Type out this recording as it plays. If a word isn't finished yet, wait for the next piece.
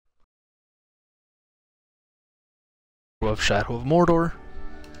of Shadow of Mordor.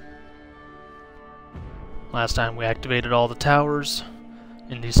 Last time we activated all the towers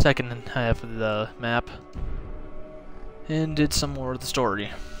in the second half of the map and did some more of the story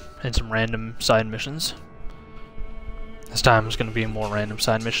and some random side missions. This time it's going to be more random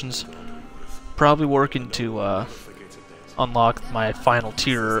side missions. Probably working to unlock my final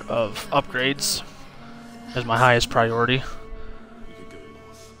tier of upgrades as my highest priority.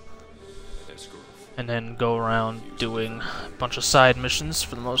 And then go around doing a bunch of side missions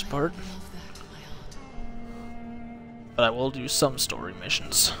for the most part. But I will do some story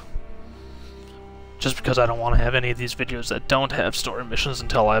missions. Just because I don't want to have any of these videos that don't have story missions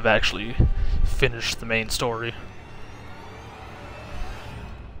until I've actually finished the main story.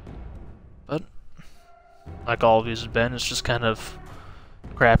 But, like all of these have been, it's just kind of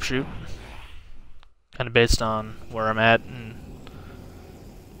crapshoot. Kind of based on where I'm at and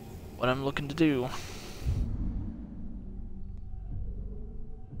what I'm looking to do.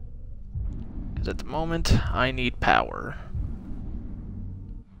 Because at the moment, I need power.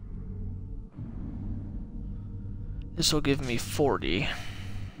 This will give me 40.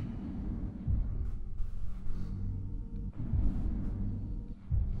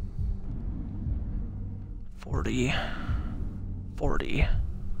 Forty.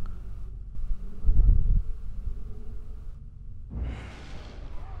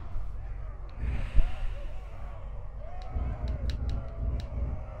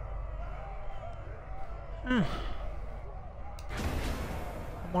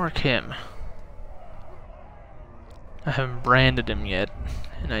 Mark him. I haven't branded him yet,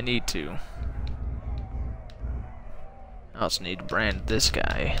 and I need to. I also need to brand this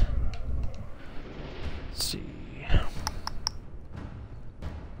guy. Let's see.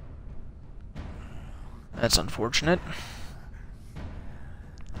 That's unfortunate.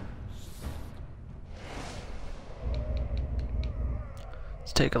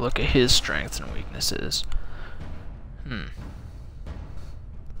 Let's take a look at his strengths and weaknesses.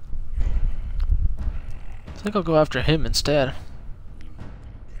 I think I'll go after him instead.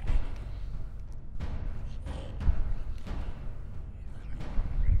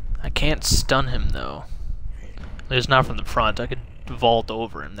 I can't stun him though. At least not from the front. I could vault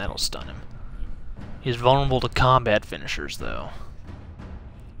over him, that'll stun him. He's vulnerable to combat finishers though.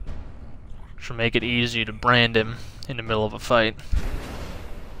 Which will make it easy to brand him in the middle of a fight.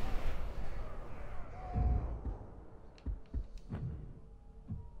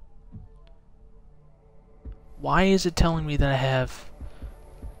 Why is it telling me that I have...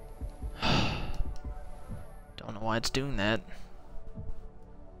 Don't know why it's doing that.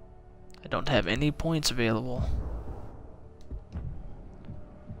 I don't have any points available.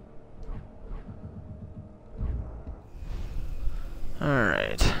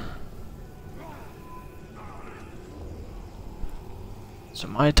 Alright. So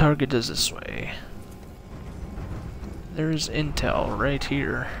my target is this way. There's intel right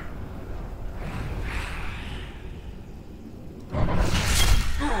here.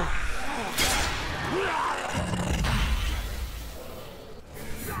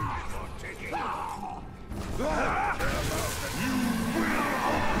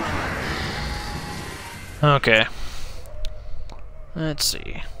 Okay. Let's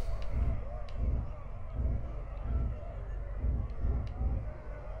see.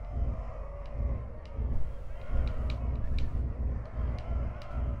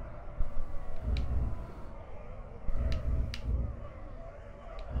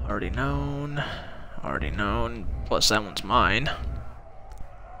 Already known, plus that one's mine.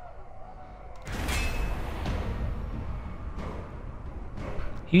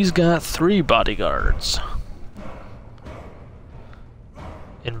 He's got 3 bodyguards.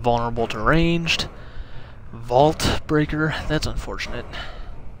 Invulnerable to ranged. Vault breaker, that's unfortunate.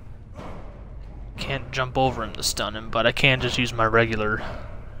 Can't jump over him to stun him, but I can just use my regular,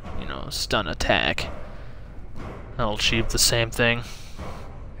 stun attack. That'll achieve the same thing.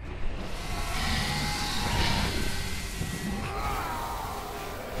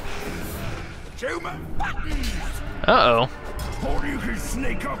 Uh-oh. Thought you could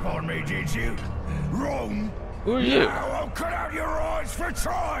sneak up on me, did you? Wrong. Who are you? Now I'll cut out your eyes for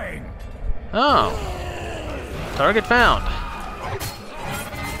trying. Oh. Target found.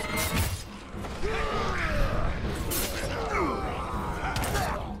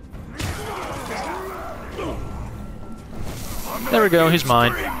 There we go, he's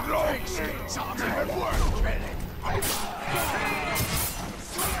mine.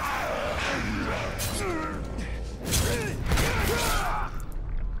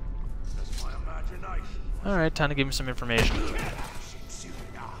 Alright, time to give me some information.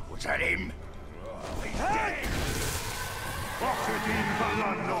 Was that him?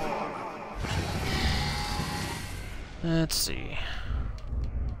 Let's see.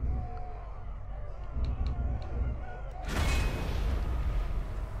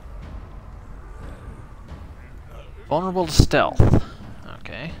 Vulnerable to stealth.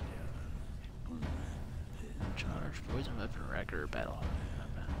 Okay. Charge, poison weapon, record, battle.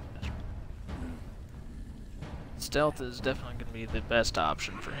 Stealth is definitely going to be the best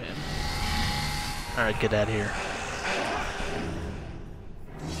option for him. Alright, get out of here.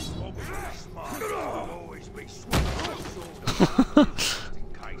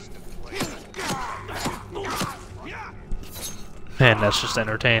 Man, that's just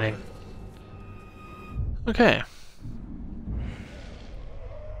entertaining. Okay.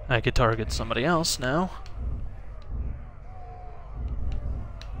 I could target somebody else now.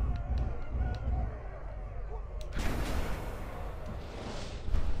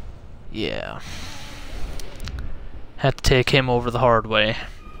 Yeah. Had to take him over the hard way.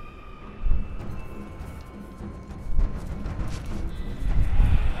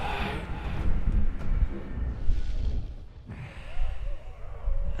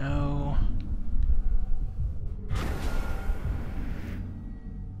 No.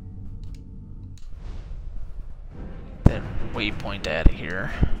 That waypoint out of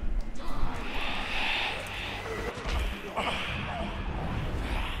here.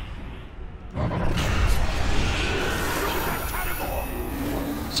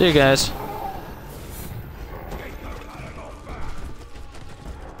 See you guys.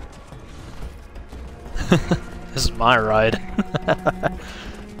 This is my ride.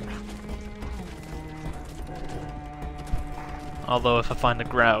 Although if I find a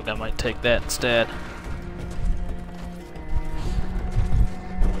Graug, I might take that instead.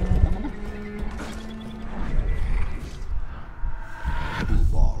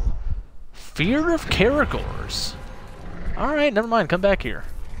 Fear of Caragors. Alright, never mind, come back here.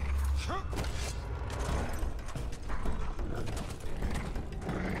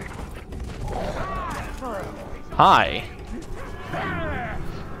 Hi.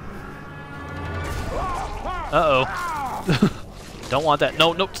 Uh-oh. Don't want that.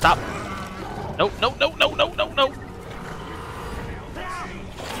 No, no, stop. No, no, no, no, no, no, no.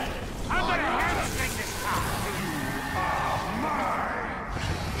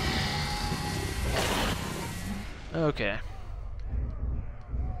 Okay.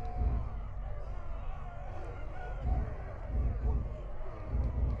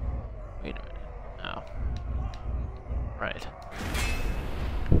 Wait a minute. Oh. Right.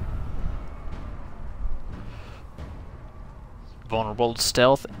 Vulnerable to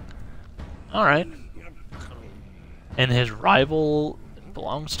stealth. Alright. And his rival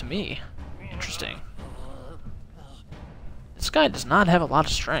belongs to me. Interesting. This guy does not have a lot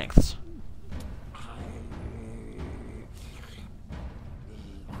of strengths.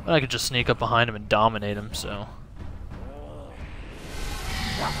 But I could just sneak up behind him and dominate him, so...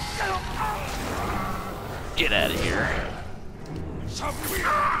 Get out of here.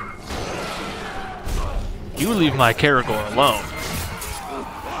 You leave my Caragor alone.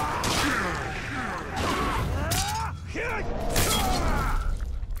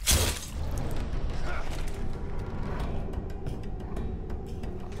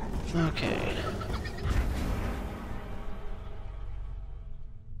 Okay.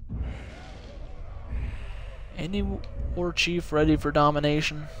 Any war chief ready for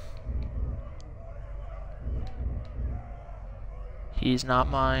domination? He's not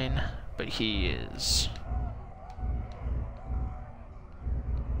mine, but he is.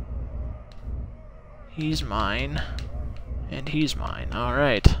 He's mine, and he's mine.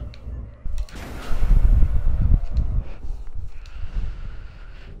 Alright.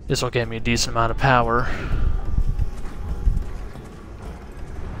 This will get me a decent amount of power.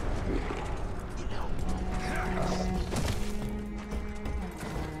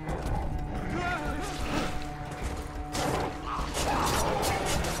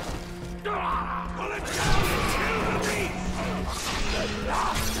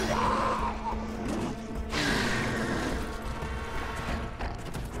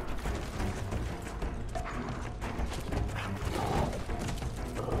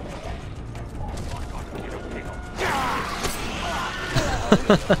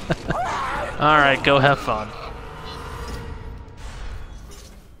 Alright, go have fun.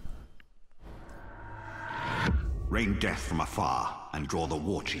 Rain death from afar and draw the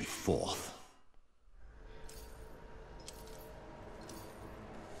war chief forth.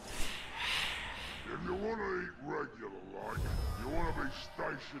 If you want to eat regular like, you want to be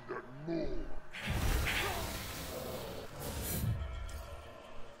stationed at Moor.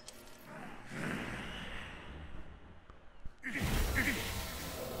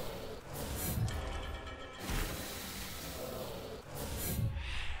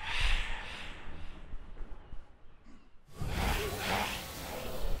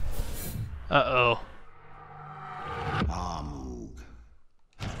 Uh-oh. Amug.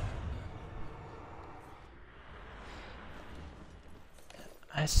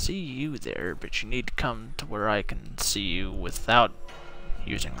 I see you there, but you need to come to where I can see you without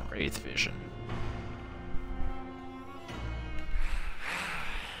using Wraith Vision.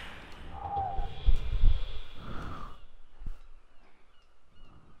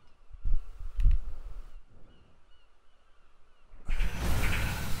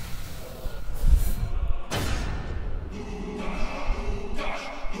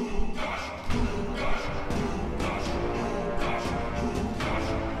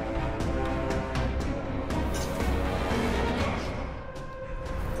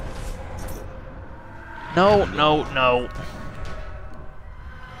 No, no, no.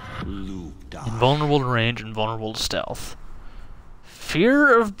 Invulnerable to range, invulnerable to stealth.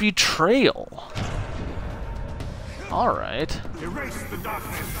 Fear of betrayal. Alright. Erase the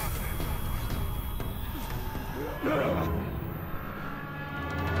darkness.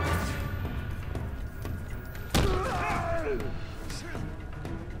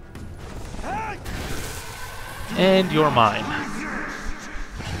 And you're mine.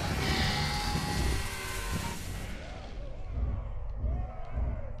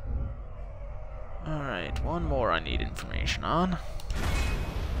 Alright, one more I need information on.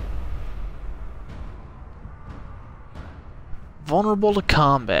 Vulnerable to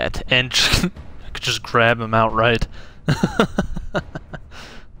combat, and I could just grab him outright. I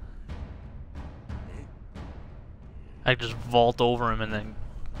could just vault over him and then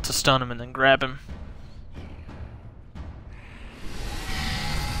to stun him and then grab him.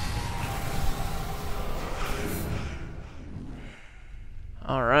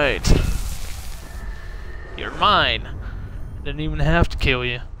 Alright. You're mine. Didn't even have to kill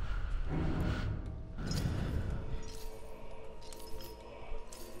you.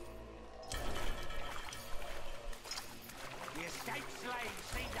 The escaped slaves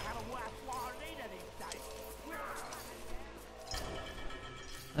seem to have a worthwhile leader these days.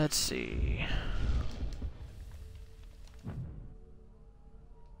 Let's see.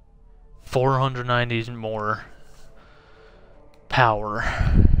 490 more power.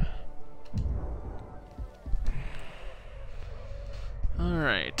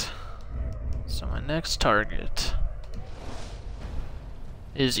 Alright. So my next target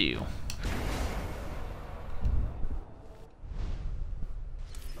is you.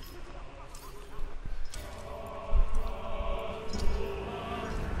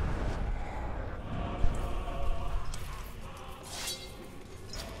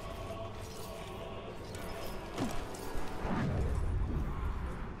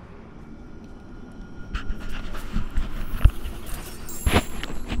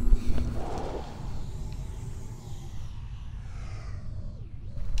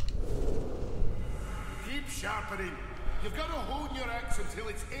 Sharpening. You've got to hone your axe until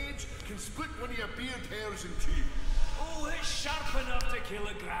its edge can split one of your beard hairs in two. Oh, it's sharp enough to kill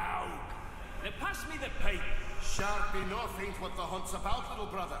a growl. Now pass me the pipe. Sharp enough ain't what the hunt's about, little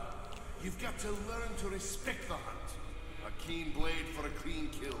brother. You've got to learn to respect the hunt. A keen blade for a clean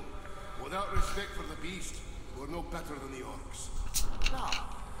kill. Without respect for the beast, we're no better than the orcs.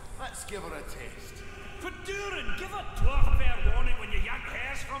 Now, let's give her a taste. For Durin, give a dwarf fair warning when you yank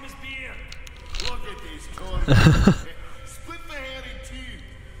hairs from his beard. Look at this, Tori. Split the hair in two.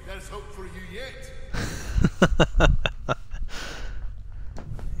 There's hope for you yet.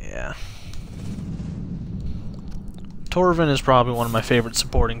 Yeah. Torvin is probably one of my favorite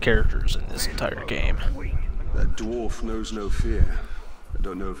supporting characters in this entire game. That dwarf knows no fear. I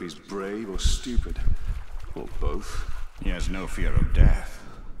don't know if he's brave or stupid, or both. He has no fear of death,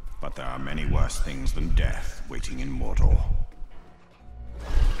 but there are many worse things than death waiting in Mordor.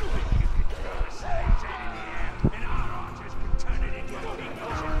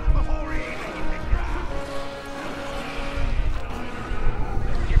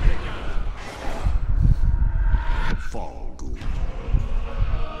 Fall good.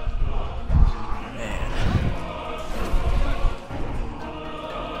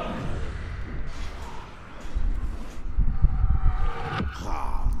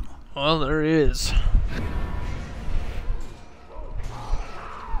 Well, there he is.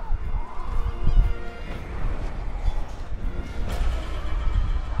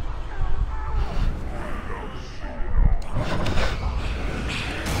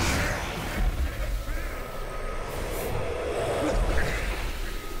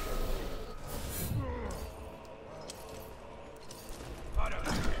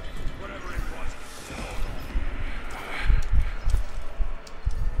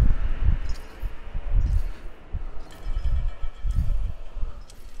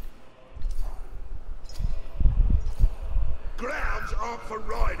 aren't for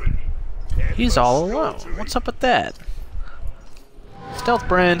riding. He's all alone. What's up with that? Stealth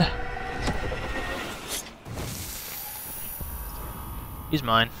Brand. He's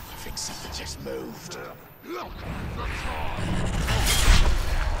mine. I think something just moved.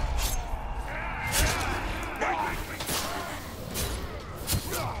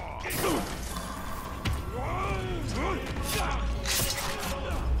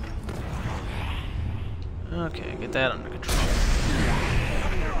 Okay, get that under control.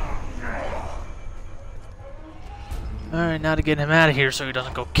 Alright, now to get him out of here so he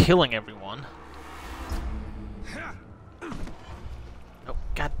doesn't go killing everyone. Oh,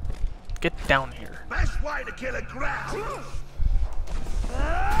 God. Get down here. Best way to kill a growl.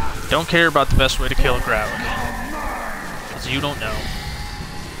 Don't care about the best way to kill a Graug. Because you don't know.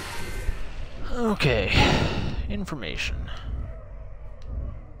 Okay. Information.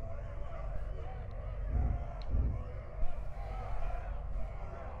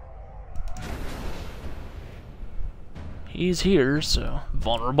 He's here, so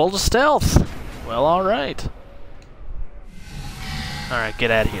vulnerable to stealth. Well, alright. Alright,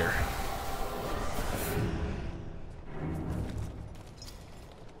 get out of here.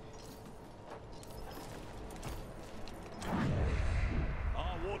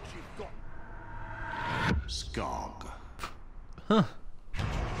 Skog. Huh.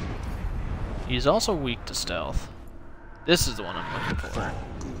 He's also weak to stealth. This is the one I'm looking for.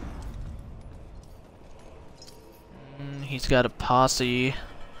 He's got a posse.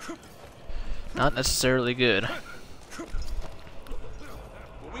 Not necessarily good. Will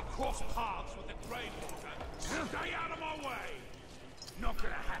we cross paths with the Grey Water? Stay out of my way! Not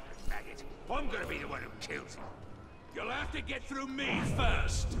gonna happen, maggot. I'm gonna be the one who kills him. You'll have to get through me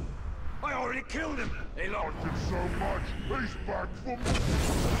first. I already killed him. He liked it so much, he's back for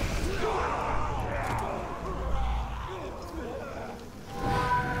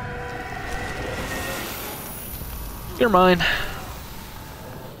You're mine.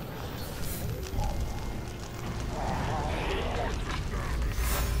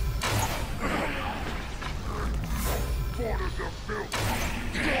 Borders are built.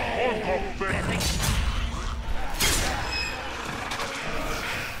 I'm coming back.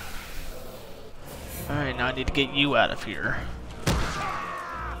 Alright, now I need to get you out of here.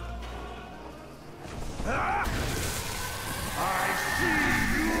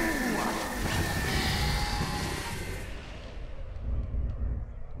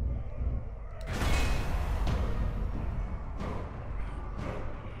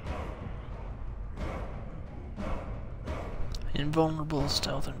 Invulnerable,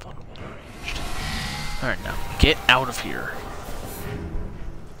 stealth, invulnerable, ranged. Alright, now get out of here.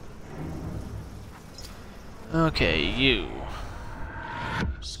 Okay, you.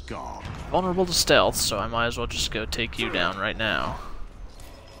 Skog. Vulnerable to stealth, so I might as well just go take you down right now.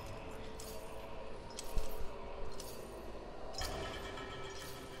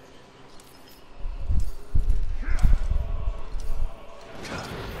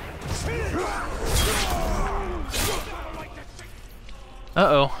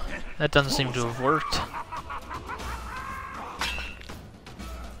 Uh-oh. That doesn't seem to have worked.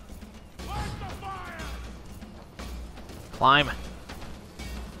 Climb.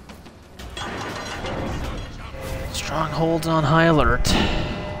 Strongholds on high alert.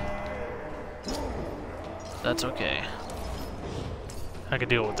 That's okay. I can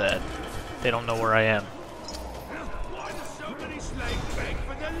deal with that. They don't know where I am. Why do so many slaves beg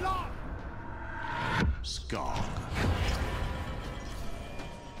for their lot? Skog.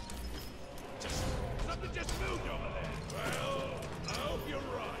 Something just moved over there. Well, I hope you're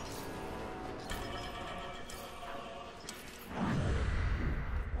right.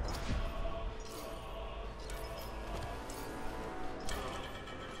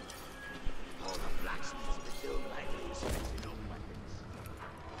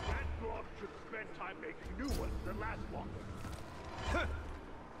 That dwarf should spend time making new ones than last one.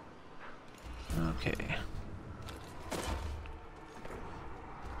 Okay.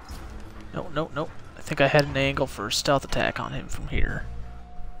 No, no, no. I think I had an angle for a stealth attack on him from here.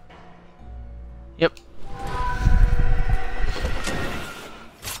 Yep.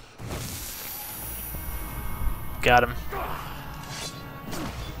 Got him.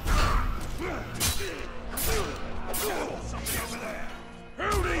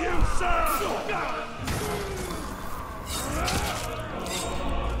 Who do you serve?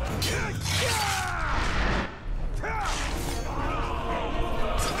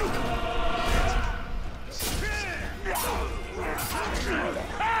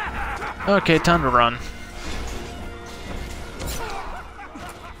 Okay, time to run.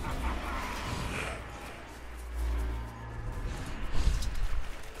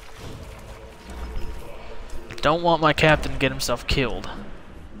 don't want my captain to get himself killed.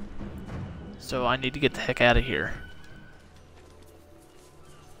 So I need to get the heck out of here.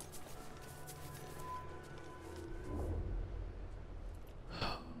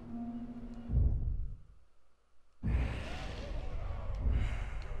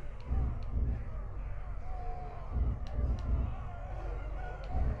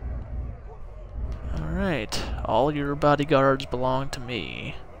 Alright, all your bodyguards belong to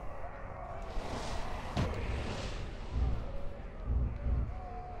me.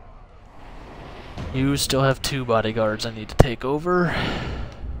 You still have 2 bodyguards I need to take over.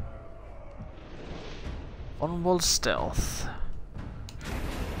 Vulnerable stealth.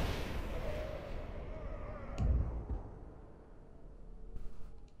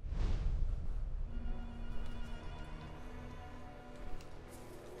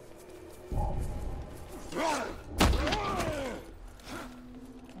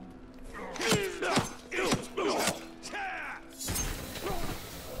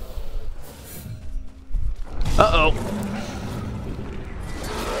 Uh-oh.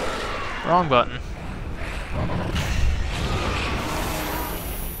 Wrong button.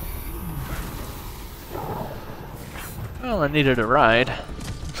 Well, I needed a ride.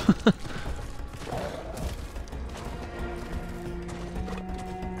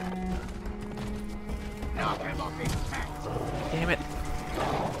 Damn it.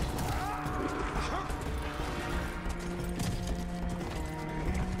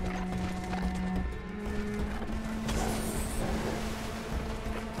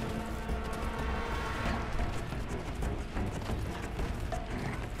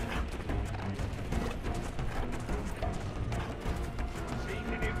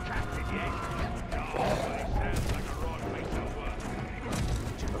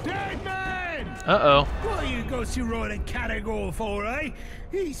 Uh-oh. What you got to ride a category for, eh?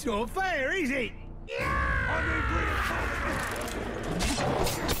 He's not fair, is it?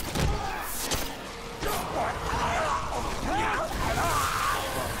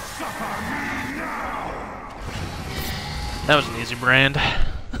 That was an easy brand.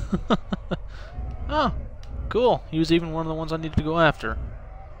 Oh, cool. He was even one of the ones I needed to go after.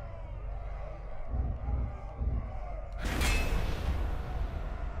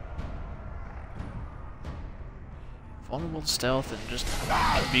 Vulnerable stealth and just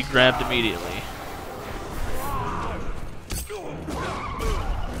be grabbed immediately.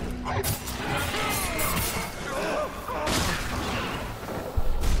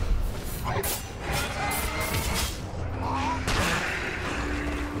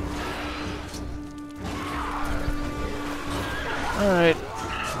 Alright.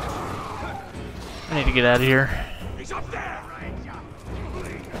 I need to get out of here. He's up there!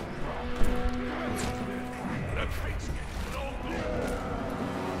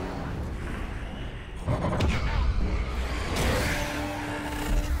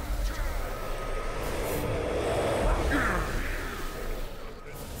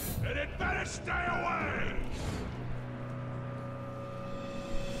 And it better stay away!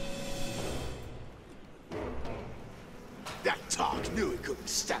 That Tark knew he couldn't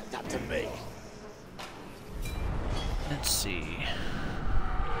stand up to me. Let's see.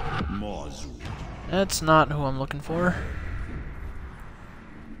 Mozu. That's not who I'm looking for.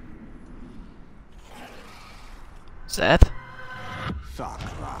 Seth?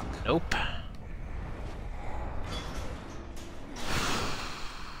 Thakrak. Nope.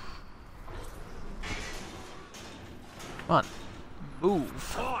 Come on.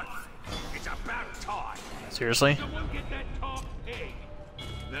 Move. On! It's about time! Seriously? Someone get that top pig!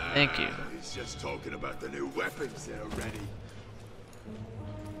 Thank you. He's just talking about the new weapons that are ready.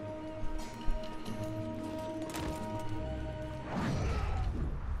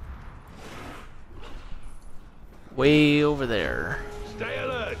 Way over there. Stay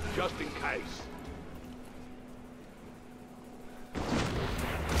alert, just in case.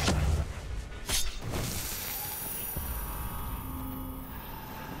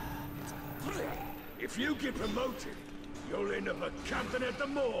 If you get promoted, you'll end up a captain at the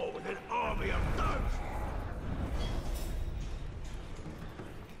mall with an army of thugs.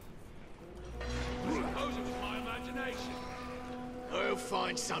 Suppose it was my imagination. I'll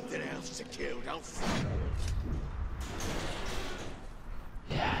find something else to kill, don't fret.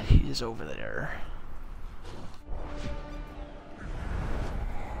 Yeah, he is over there.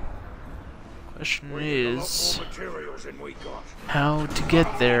 Question is More materials than we got. how to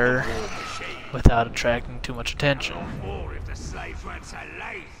get there without attracting too much attention. More if the slaves weren't so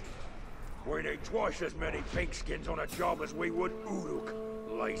lazy. We need twice as many pinkskins on a job as we would Uruk.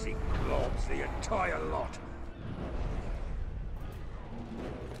 Lazy globs, the entire lot.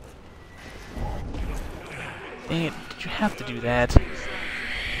 Dang it, did you have to do that? Okay,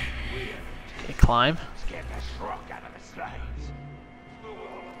 climb. Get the shrug out of the slaves.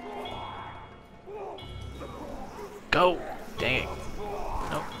 Go! Dang it.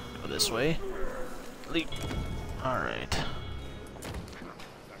 Nope, go this way. Leap. Alright.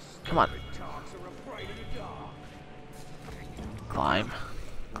 Come on. Climb.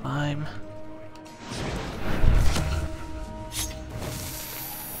 Climb.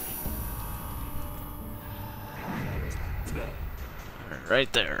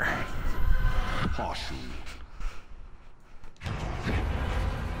 Right there.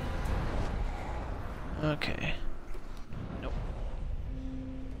 Okay. Nope.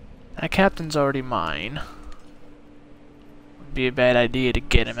 That captain's already mine. Would be a bad idea to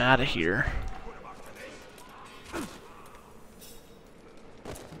get him out of here.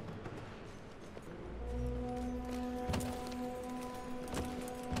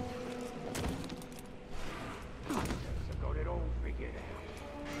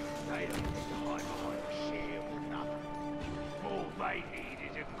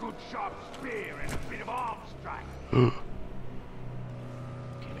 Sharp spear and a bit of arm strength. Can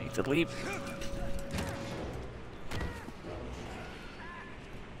make the leap.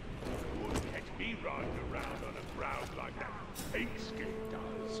 Wouldn't catch me riding around on a ground like that pigskin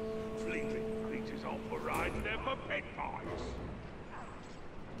does. Fleeing creatures off for riding there for pet parts.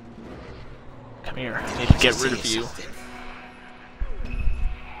 Come here, I need to get rid of you.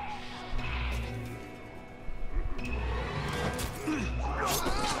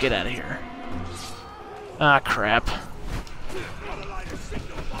 Get out of here. Ah, crap.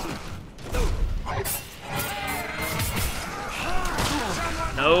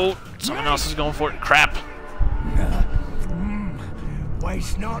 No, someone else is going for it. Crap.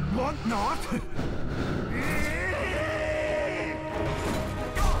 Waste not, want not.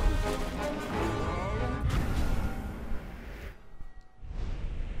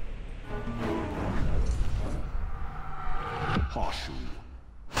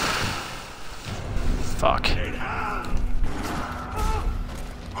 Fuck.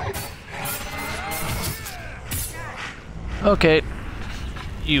 Okay.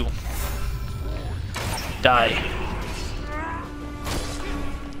 You. Die.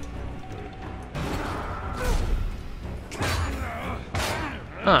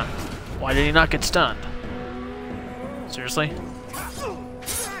 Huh. Why did he not get stunned? Seriously?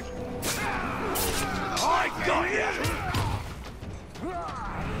 I got you.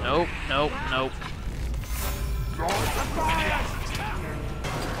 Nope, nope, nope.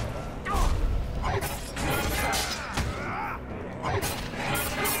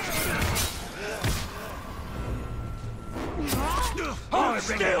 I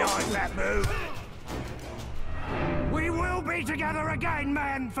recognize that move. We will be together again,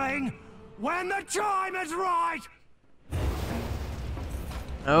 man-thing, when the time is right.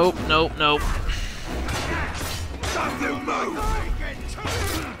 Nope, nope, nope. Don't you move.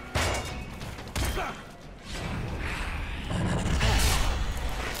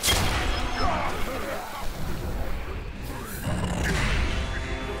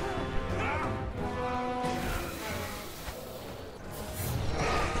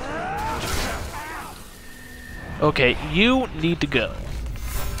 Okay, you need to go.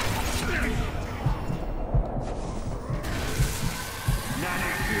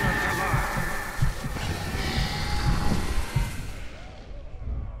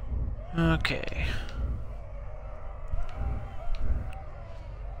 Okay.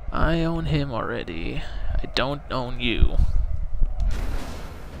 I own him already. I don't own you.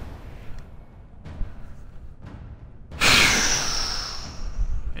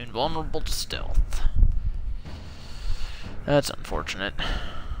 Invulnerable to stealth. That's unfortunate.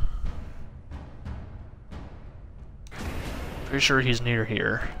 Pretty sure he's near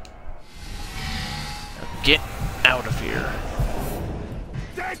here. Now get out of here.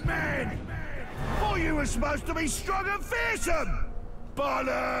 Dead man! Thought you were supposed to be strong and fearsome!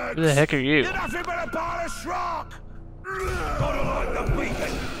 Bollocks! Who the heck are you? You're nothing but a pile of schrock! Gotta light the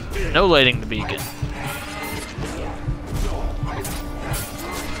beacon! No lighting the beacon.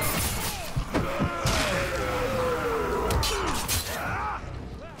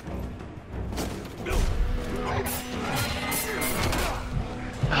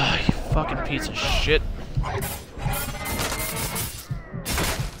 Ah, you fucking piece of shit.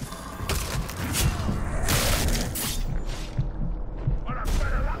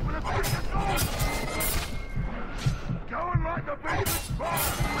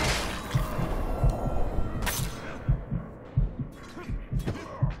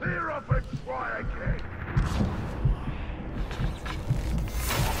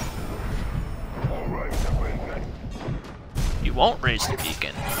 Alright, You won't raise the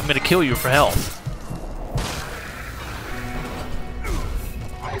beacon. I'm gonna kill you for health.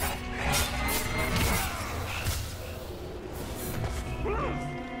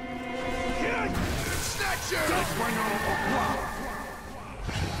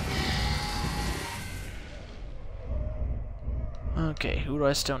 Okay, who do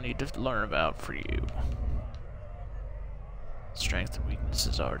I still need to learn about for you? Strength and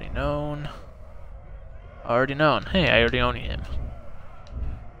weaknesses already known. Already known. Hey, I already own him.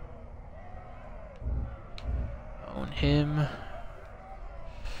 Own him.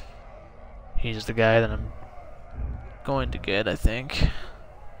 He's the guy that I'm going to get, I think.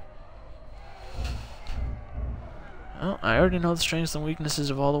 Well, I already know the strengths and weaknesses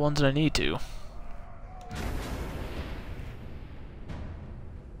of all the ones that I need to.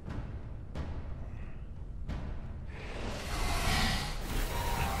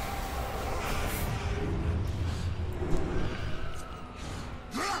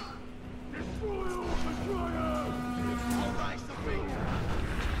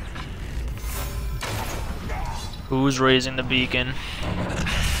 Who's raising the beacon?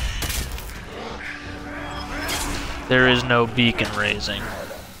 There is no beacon raising.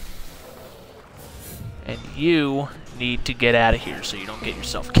 And you need to get out of here so you don't get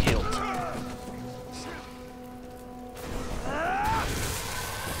yourself killed.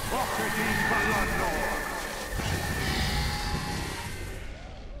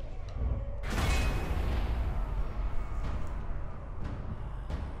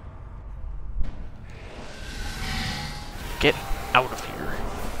 Get out of here.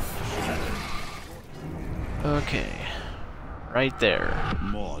 Okay. Right there.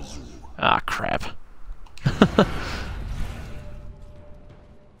 Ah, crap.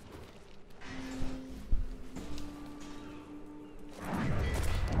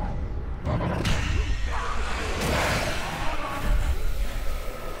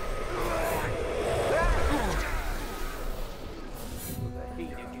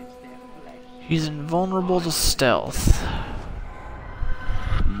 He's invulnerable to stealth.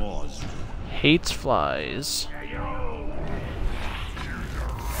 Hates flies.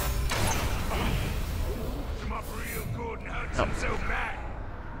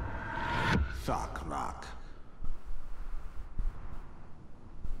 Fuck rock.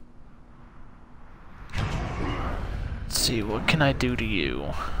 Let's see, what can I do to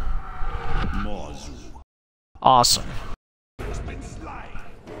you? Awesome.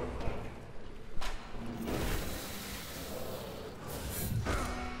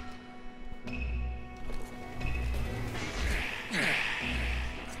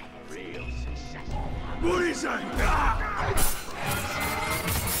 What is that?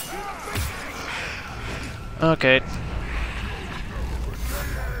 Okay.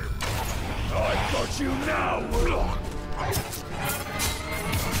 I got you now.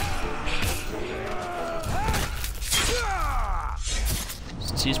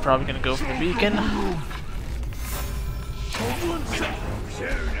 Since he's probably gonna go for the beacon.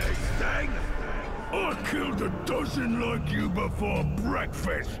 I killed a dozen like you before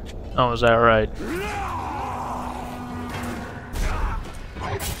breakfast. Oh, is that right?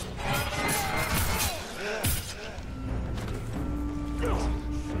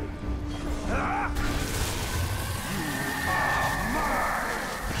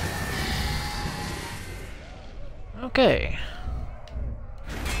 Okay.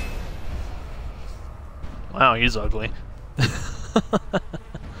 Wow, he's ugly.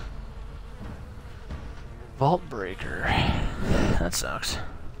 Vault breaker. That sucks.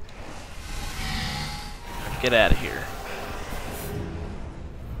 Get out of here.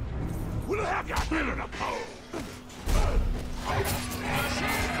 We'll have your head on a pole.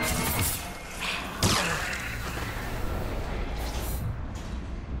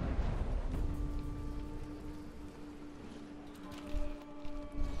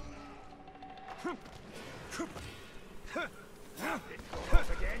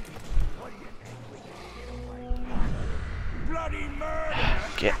 Bloody murder!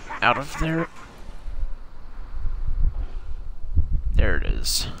 Get out of there. There it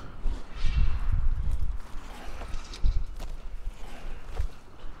is.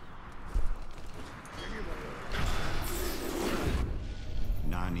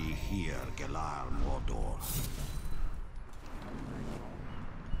 Nani here, Gelar Mordor.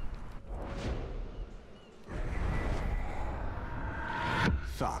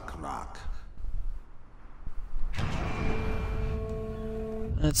 Fuck rock.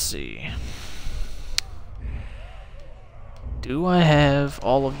 Let's see. Do I have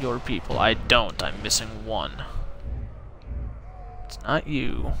all of your people? I don't. I'm missing one. It's not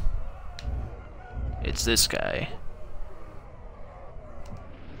you. It's this guy.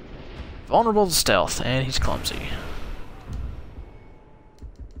 vulnerable to stealth, and he's clumsy.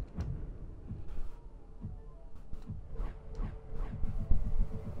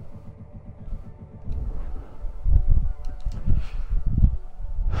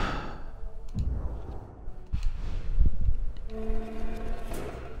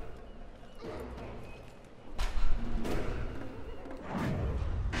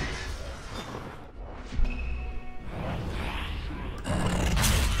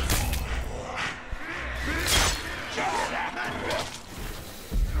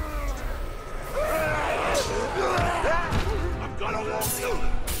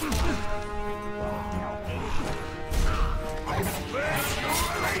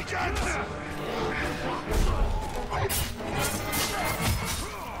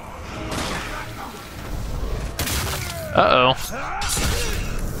 Uh-oh.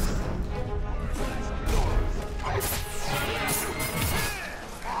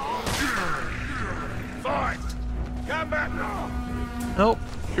 Fine. Come back now. Nope,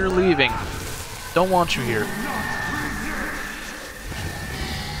 you're leaving. Don't want you here.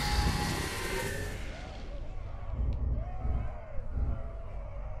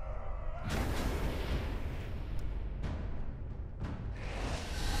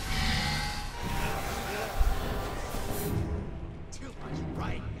 Too much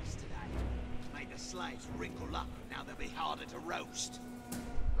rain yesterday. Made the slaves wrinkle up, and now they'll be harder to roast.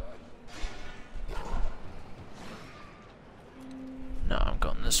 No, I'm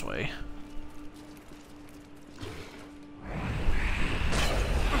going this way.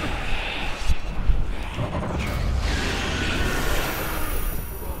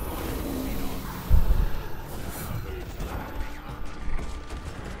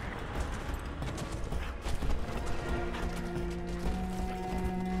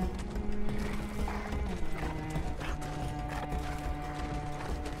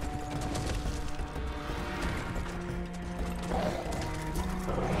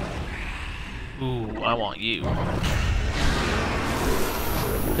 Ooh, I want you.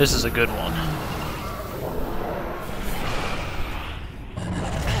 This is a good one.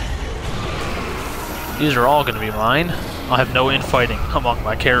 These are all going to be mine. I'll have no infighting among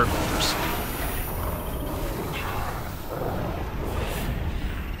my characters.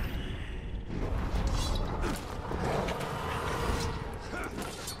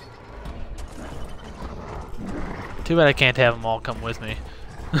 Too bad I can't have them all come with me.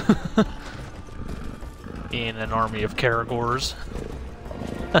 In an army of Caragors.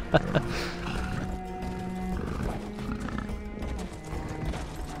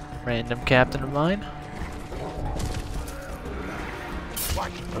 Random captain of mine.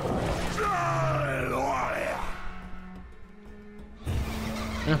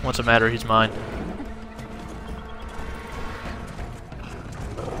 What's the matter? He's mine.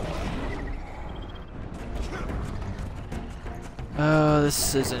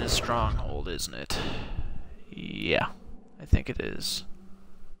 This isn't a stronghold, isn't it? Yeah, I think it is.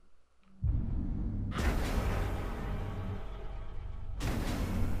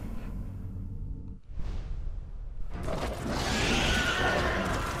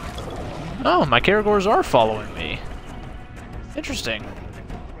 Oh, my Caragors are following me. Interesting.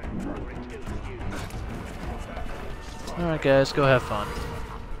 Alright guys, go have fun.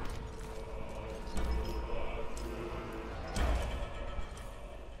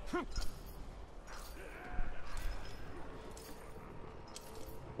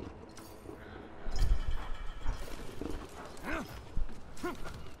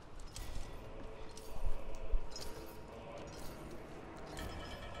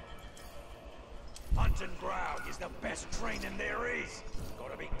 Hunting ground is the best training there is.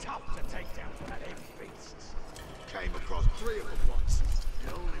 Gotta be tough to take down that heavy beasts. Came across 3 of them once,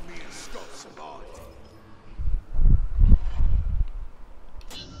 and only me and Scott survived.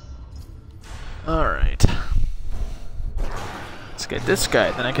 Alright. Let's get this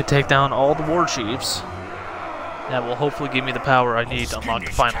guy, then I can take down all the war chiefs. That will hopefully give me the power I need to unlock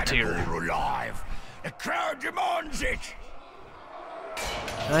the final tier. Alive. The crowd demands it.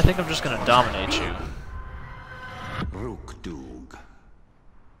 And I think I'm just gonna dominate you. Rookdug.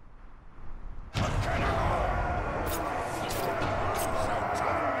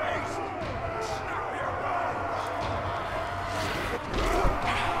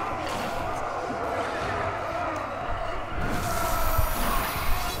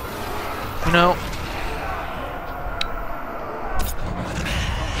 You know,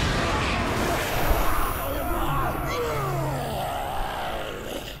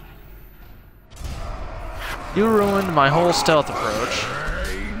 you ruined my whole stealth approach.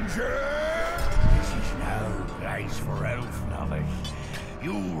 This is no place for elf lovers.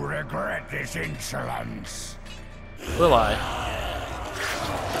 You regret this insolence. Will I?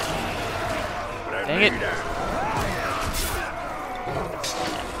 Dang it.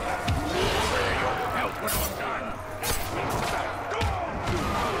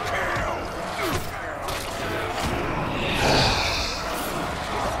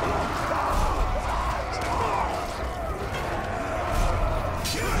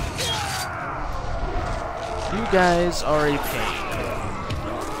 You guys are a pain.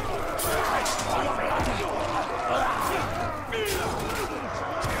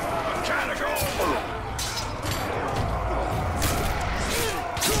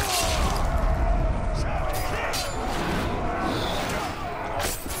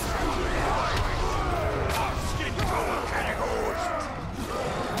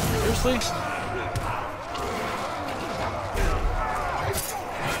 Seriously?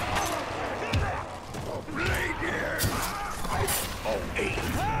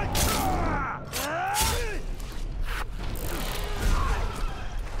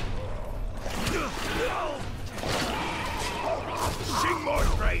 Sing more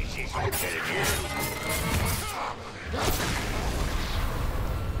praises for getting you.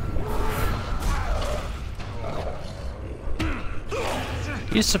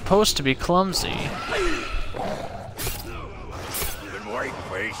 He's supposed to be clumsy. Been waiting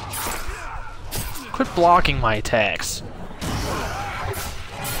for this. Quit blocking my attacks.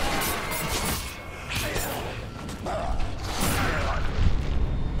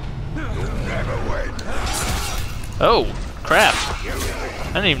 Never win. Oh, crap.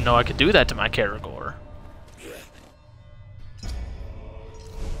 I didn't even know I could do that to my Karagor.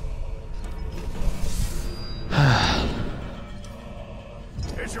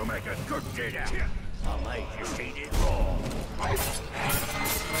 This'll make a good dinner. I may just eat it raw.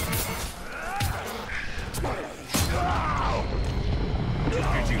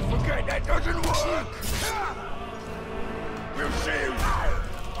 Did you forget that doesn't work? We'll see.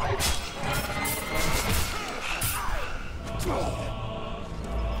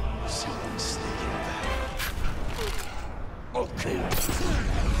 Someone's sneaking back. Okay.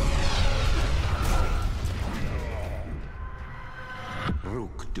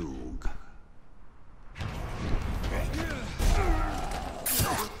 Rookdug.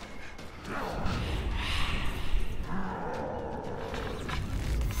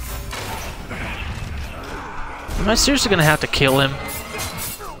 Am I seriously gonna have to kill him?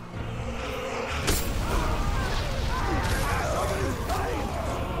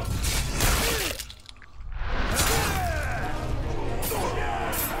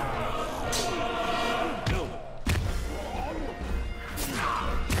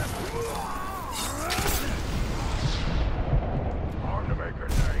 On to make a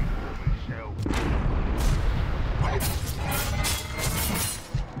name for myself. I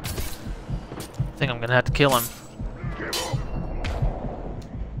think I'm gonna have to kill him.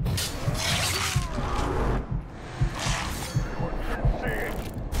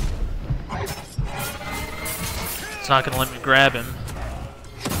 It's not gonna let me grab him.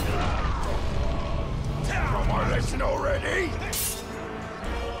 Got my lesson already?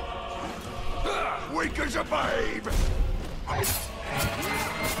 Weak as a babe.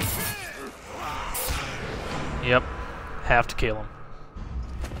 Yep, have to kill him.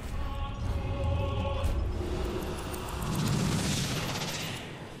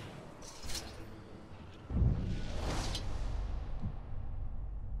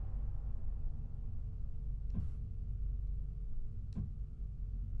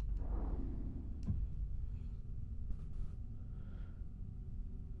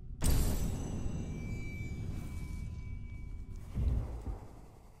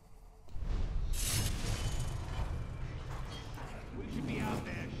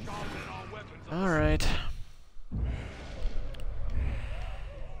 Alright.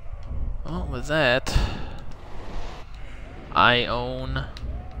 Well, with that, I own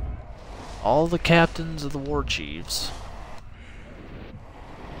all the captains of the war chiefs.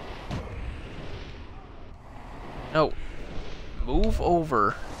 No. Move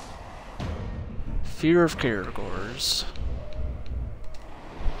over. Fear of Karagors.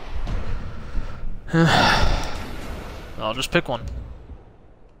 I'll just pick one.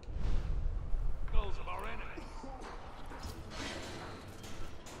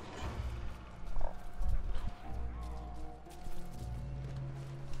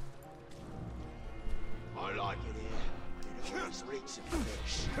 I like it here. It always reeks of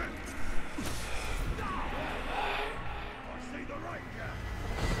fish. I see the right gap.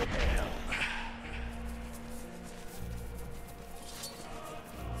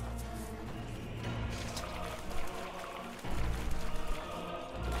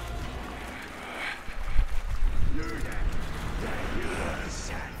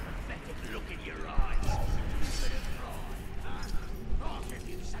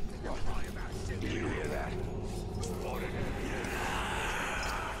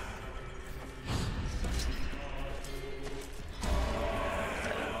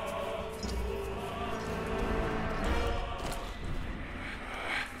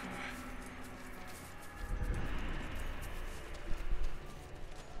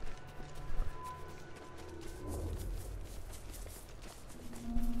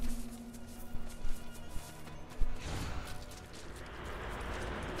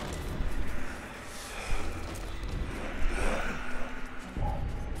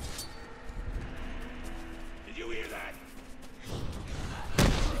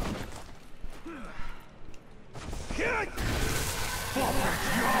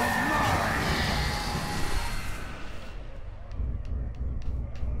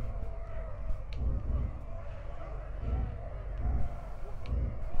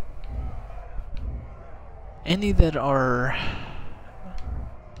 any that are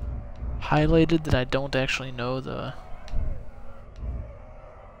highlighted that I don't actually know the...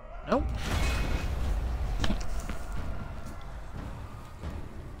 Nope.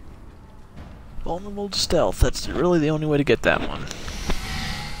 Vulnerable to stealth, that's really the only way to get that one.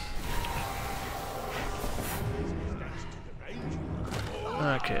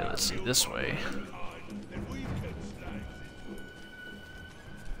 Okay, let's see, this way.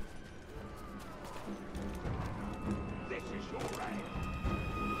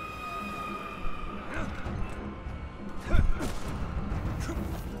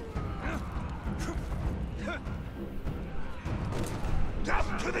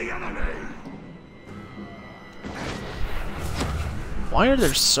 Why are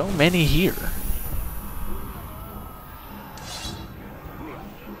there so many here?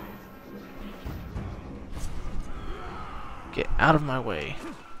 Get out of my way.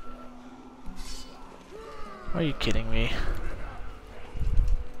 Are you kidding me?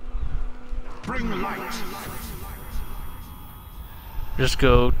 Bring light. Just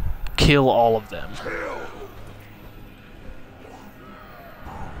go kill all of them.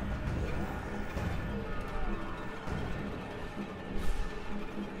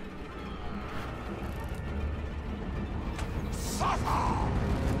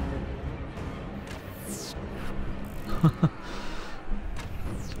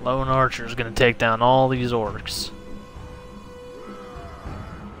 Lone Archer is going to take down all these orcs.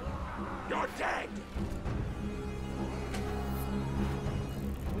 You're dead.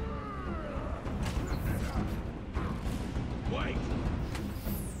 Wait.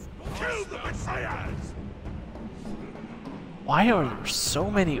 Kill the betrayers. Why are there so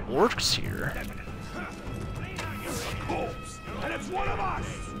many orcs here? Corpse, and it's one of us.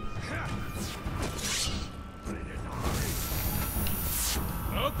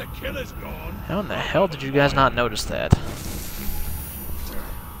 Oh, the killer's gone. How in the hell did you guys not notice that?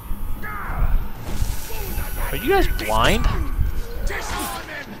 Are you guys blind?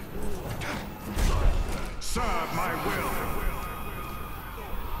 Serve my will.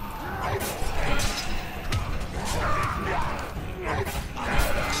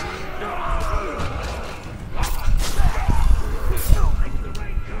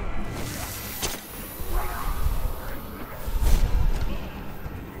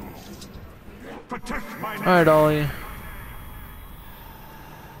 Protect my name. Alright, Ollie.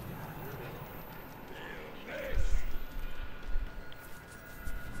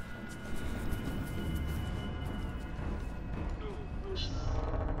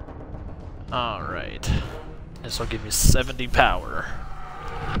 Alright. This will give me 70 power.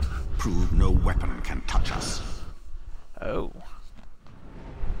 Prove no weapon can touch us. Oh.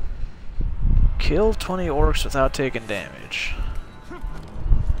 Kill 20 orcs without taking damage.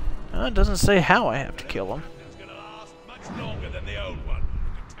 It doesn't say how I have to kill them. It's gonna last much longer than the old one.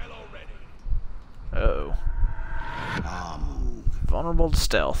 You can tell already. Oh. Vulnerable to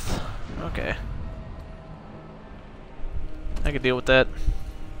stealth. Okay. I can deal with that.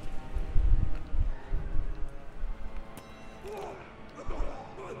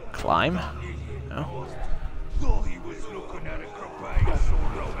 Climb? No. Thought he was looking at a croquet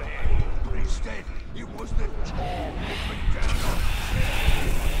sword over here, but instead it was the tall looking down on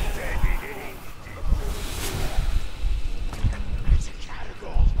dead in it. It's a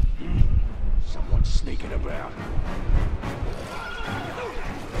cattle. Someone's sneaking about.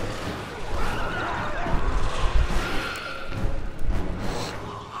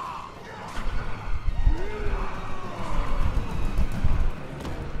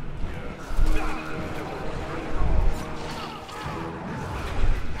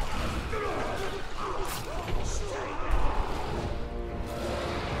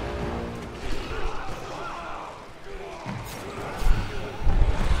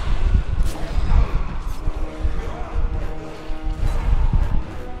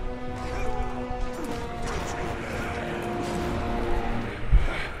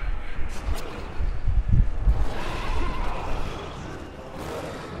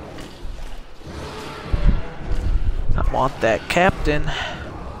 I want that captain.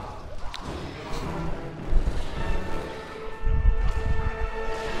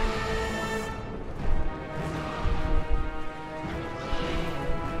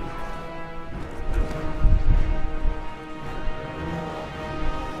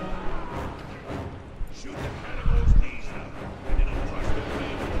 Shoot the cannibals' knees out, and then I'll trust the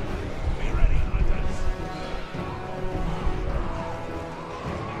way. Be ready, hunters.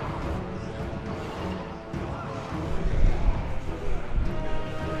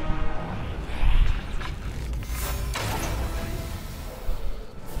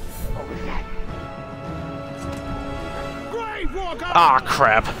 Ah,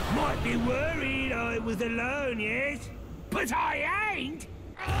 crap. Might be worried I was alone, yes? But I ain't!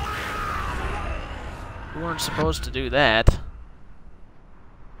 We weren't supposed to do that.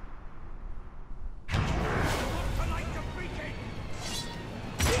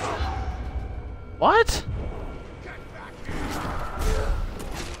 What?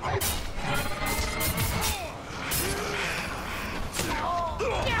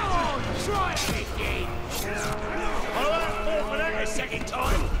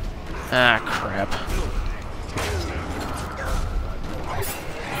 Ah, crap.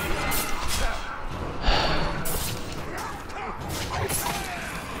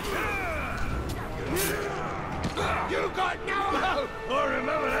 You got no hope! I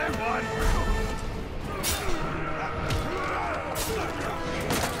remember that one!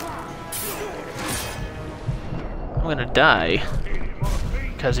 I'm gonna die.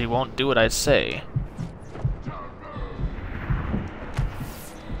 Because he won't do what I say.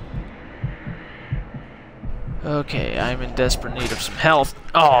 Okay, I'm in desperate need of some health.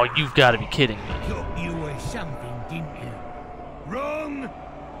 Oh, you've got to be kidding me. Thought you were something, didn't you? Wrong!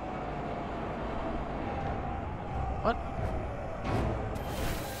 What?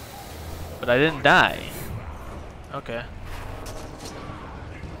 But I didn't die. Okay.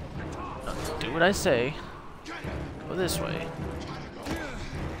 No, do what I say. Go this way.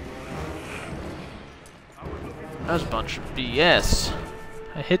 That was a bunch of BS.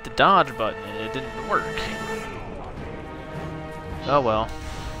 I hit the dodge button and it didn't work. Oh well.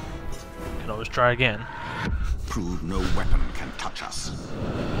 Can always try again. Prove no weapon can touch us.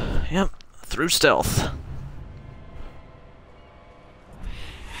 Yep, through stealth.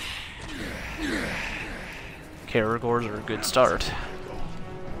 Caragors are a good start.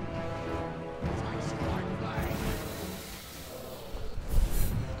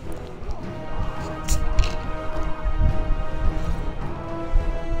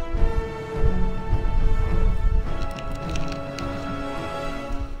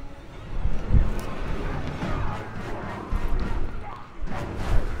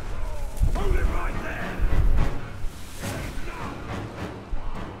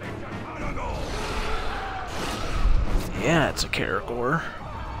 Yeah, it's a Caragor.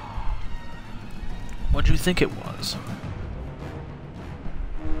 What'd you think it was?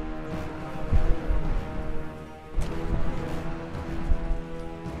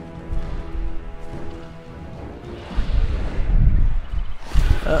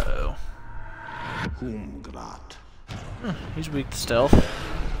 Uh-oh. Humgrat. He's weak to stealth.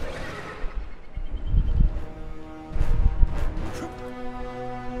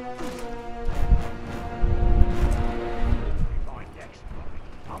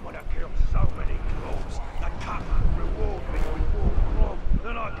 I'm gonna kill so many clones. The top will reward me with more grog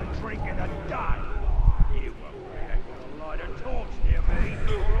than I can drink in a day. You ain't gonna light a torch near me,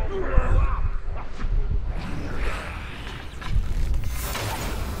 or I'll blow up.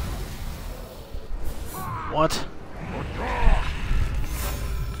 What?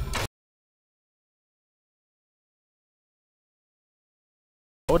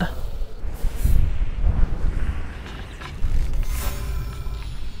 What?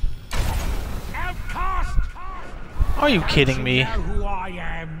 Outcast! Are you kidding me? You know who I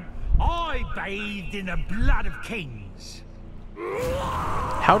am? I bathed in the blood of kings.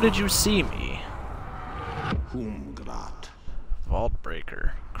 How did you see me? Humgrat. Vault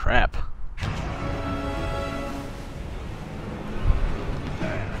breaker. Crap.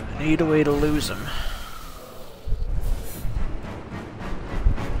 I need a way to lose him.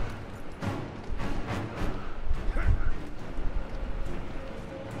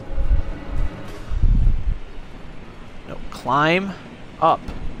 No, climb up.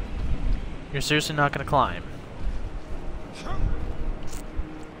 You're seriously not gonna climb.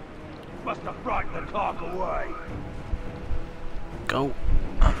 Must have frightened the clock away. Go.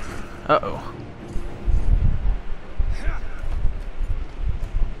 Uh-oh.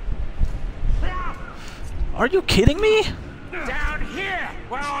 Are you kidding me? Down here,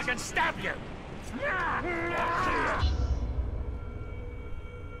 where I can stab you.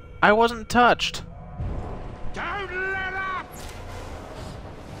 I wasn't touched. Don't let up!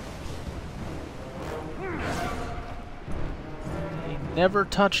 He never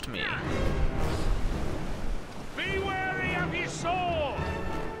touched me. Be wary of his sword!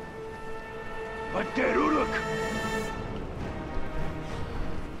 A dead Uruk!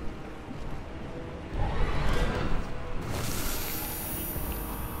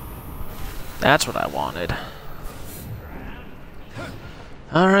 That's what I wanted.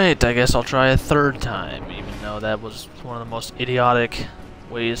 Alright, I guess I'll try a third time, even though that was one of the most idiotic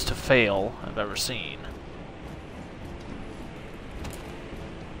ways to fail I've ever seen.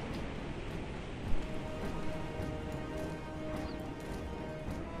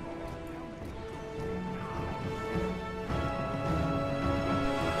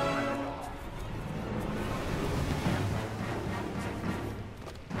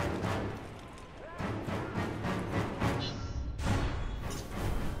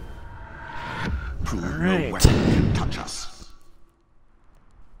 No weapon can touch us.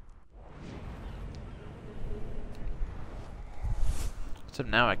 So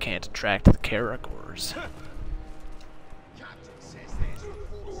now I can't attract the Caragors. Captain says there's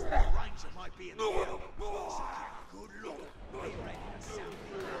reports that the Ranger might be in the field. So keep a good look. Be ready to sound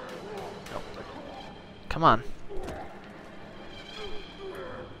the alarm. Come on.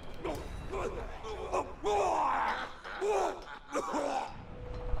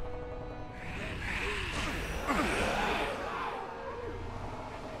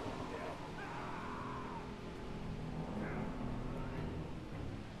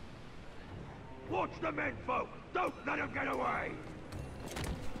 Watch the men, folk! Don't let them get away!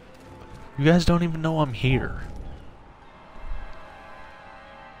 You guys don't even know I'm here.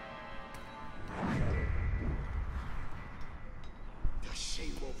 The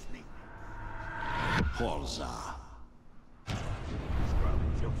she-wolf need Holza. He's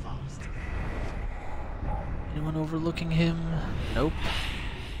growing too fast. Anyone overlooking him? Nope.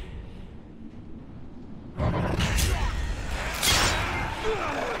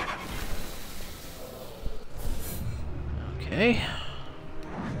 Okay.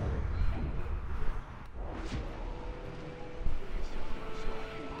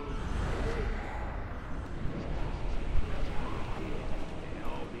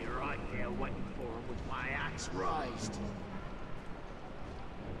 I'll be right here waiting for him with my axe raised.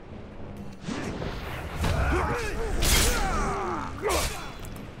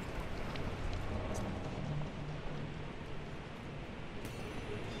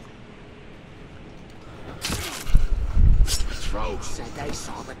 Rogue said they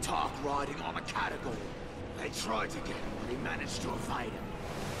saw the Tark riding on a Catagor. They tried to get him, but he managed to evade him.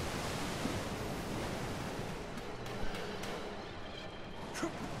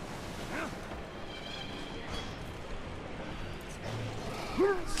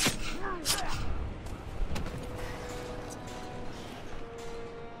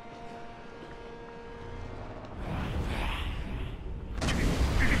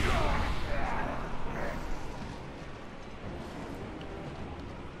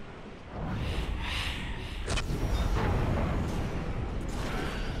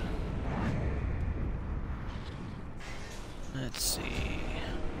 Let's see.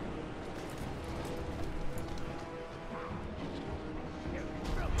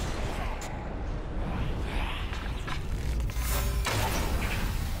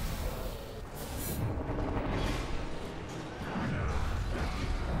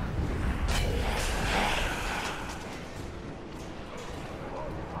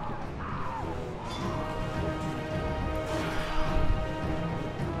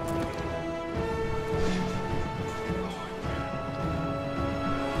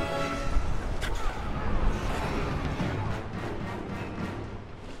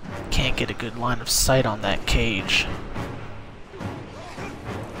 Can't get a good line of sight on that cage.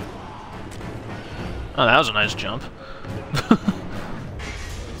 Oh, that was a nice jump.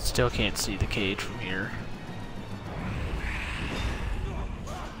 Still can't see the cage from here.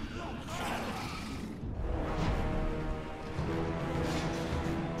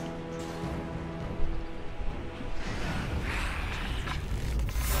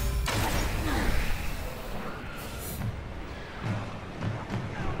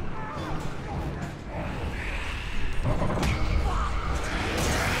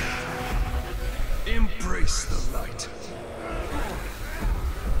 Embrace the light.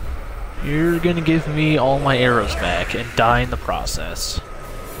 You're gonna give me all my arrows back and die in the process.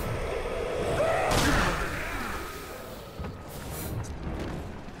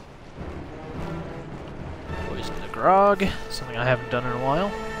 Poison the grog, something I haven't done in a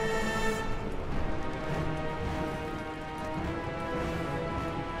while.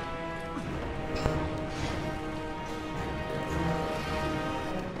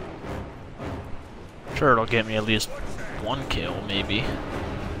 Sure, it'll get me at least one kill, maybe.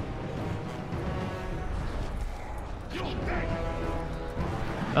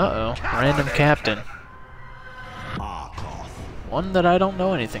 Uh-oh, random captain. One that I don't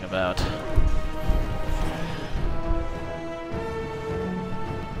know anything about.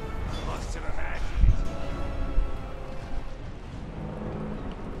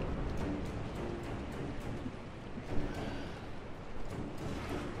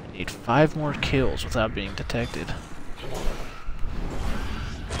 Need 5 more kills without being detected.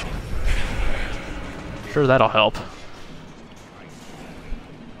 Sure, that'll help.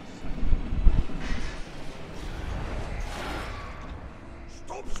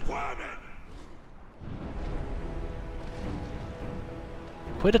 Stop squirming!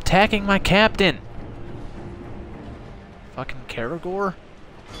 Quit attacking my captain! Fucking Caragor?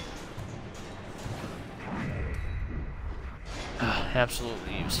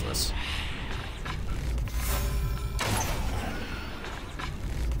 absolutely useless.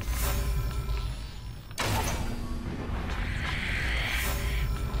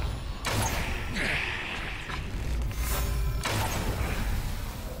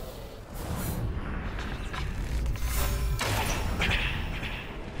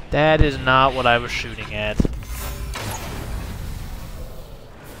 That is not what I was shooting at.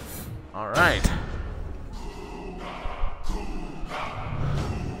 Alright.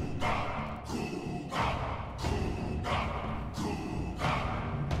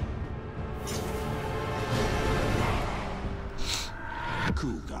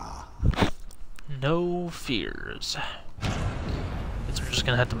 No fears. Guess we're just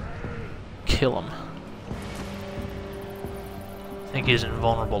gonna have to kill him. I think he's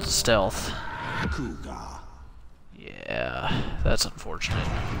invulnerable to stealth. Yeah, that's unfortunate.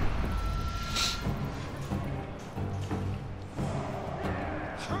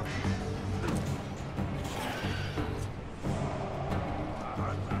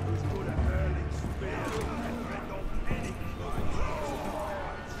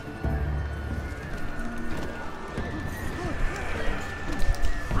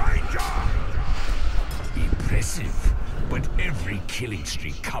 Impressive, but every killing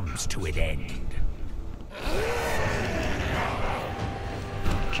streak comes to an end.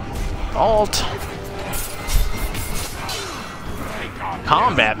 Alt.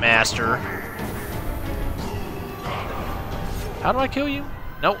 Combat Master. How do I kill you?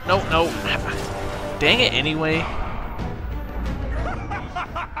 No, no, no. Dang it anyway.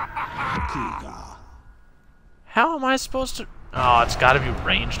 How am I supposed to... Oh, it's gotta be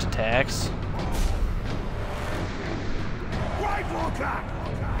ranged attacks.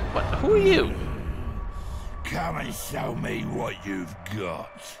 What? Who are you? Come and show me what you've got.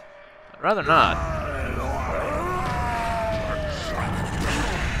 I'd rather not.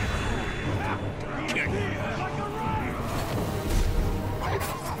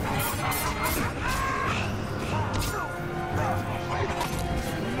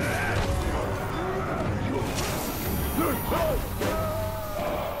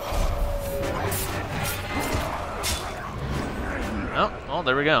 Oh, well,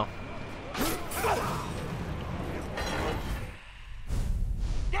 there we go.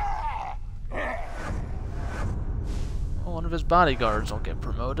 Well, one of his bodyguards will get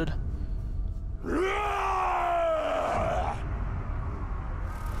promoted.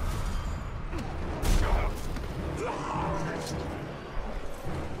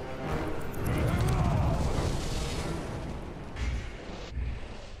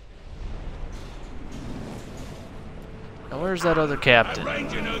 Now, where's that other captain?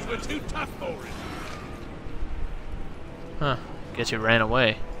 Ranger knows we're too tough for him. Huh. Guess he ran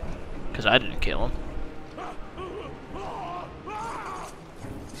away. Because I didn't kill him.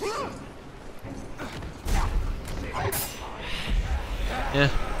 Yeah.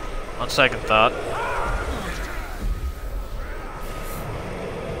 On second thought.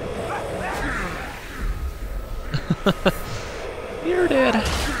 You're dead.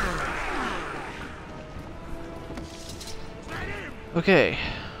 Okay.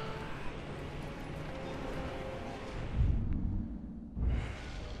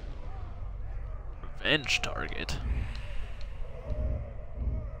 Revenge target.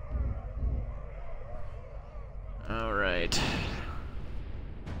 Alright.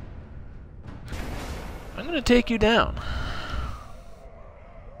 I'm gonna take you down.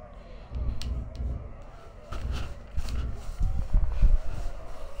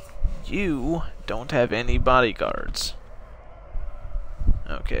 You don't have any bodyguards.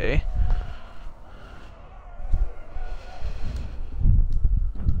 Okay.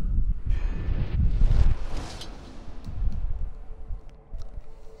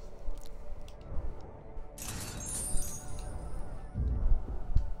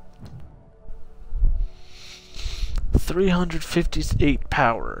 $358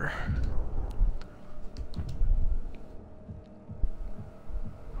 power.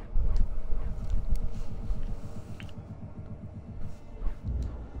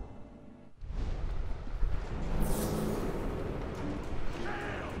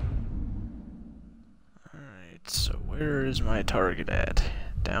 Alright, so where is my target at?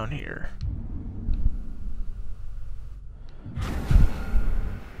 Down here.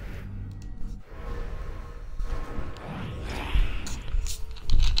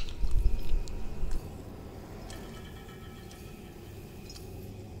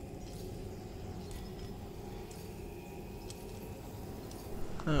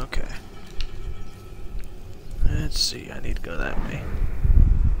 Okay. Let's see, I need to go that way.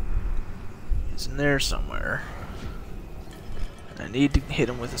 He's in there somewhere. I need to hit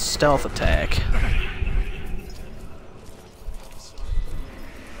him with a stealth attack.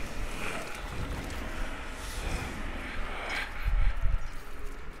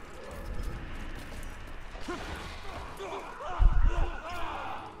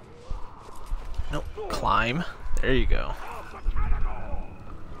 Nope, climb. There you go.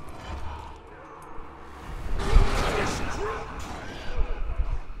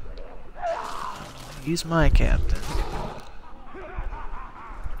 He's my captain.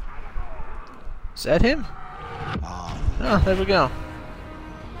 Is that him? Oh, there we go.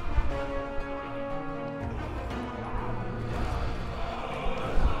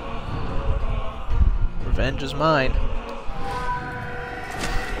 Revenge is mine.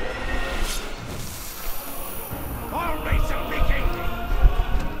 I'll be some picking.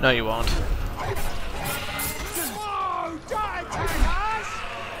 No, you won't. Oh, don't take us!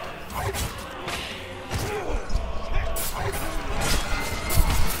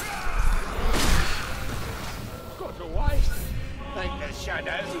 Got away. Thank the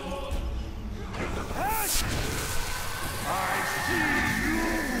shadow. I see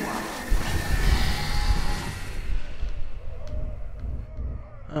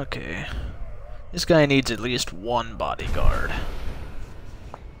you. Okay. This guy needs at least one bodyguard.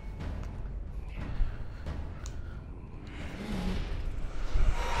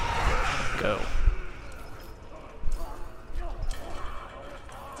 Go.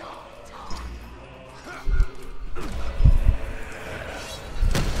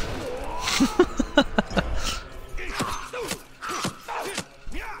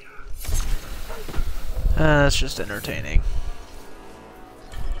 That's just entertaining.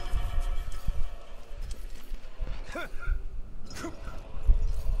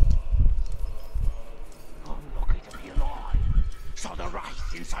 Unlucky to be alive. Saw the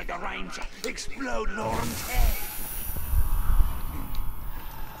wraith inside the ranger explode Lauren's head.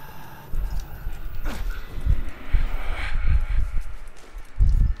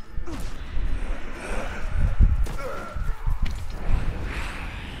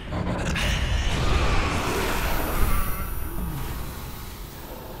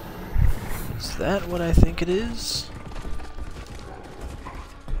 Is that what I think it is?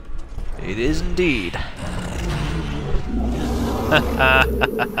 It is indeed.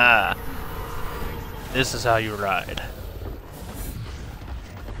 This is how you ride.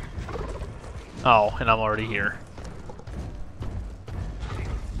 Oh, and I'm already here.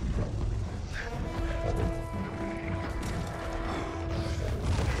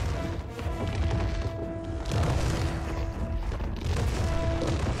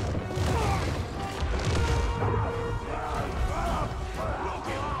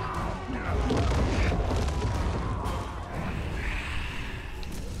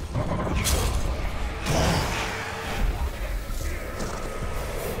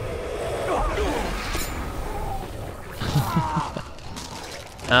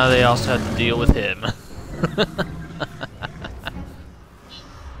 Now they also have to deal with him. I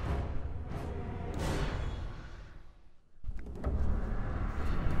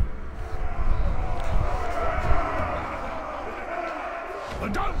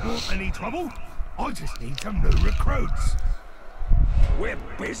don't want any trouble. I just need some new recruits. We're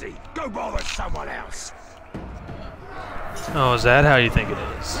busy. Go bother someone else. Oh, is that how you think it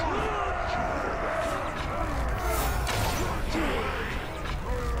is?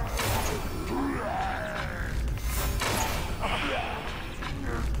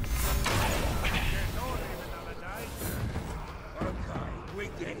 We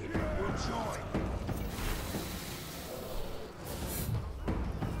get it. We'll join.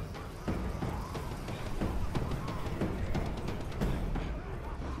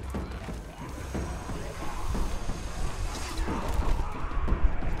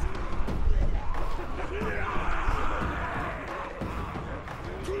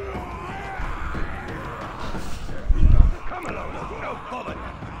 Come along, no bother.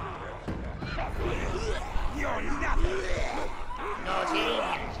 You're nothing. Not here.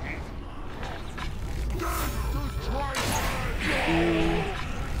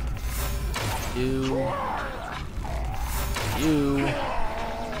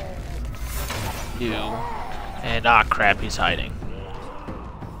 You, and ah crap, he's hiding.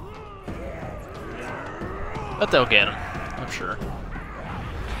 But they'll get him, I'm sure.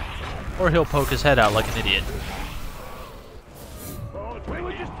 Or he'll poke his head out like an idiot. We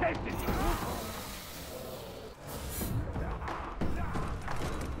were just testing you.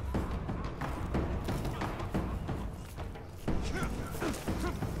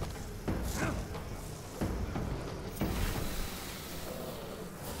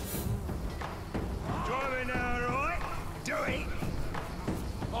 Driving now, all right? Do it.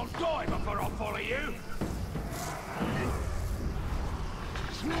 die before I follow you.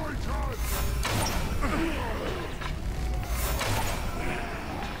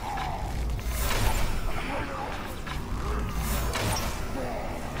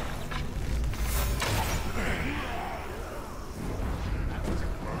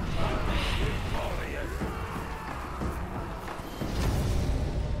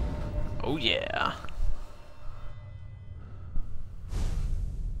 Oh yeah.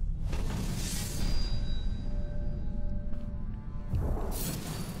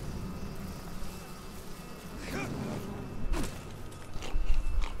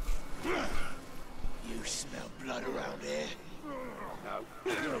 You smell blood around here?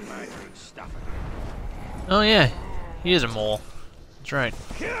 No, you're a man who's stuffing. Oh yeah, he is a mole. That's right.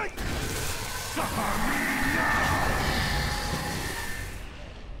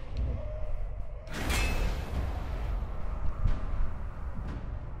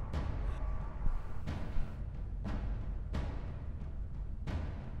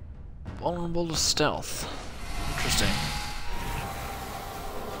 Vulnerable to stealth. Interesting.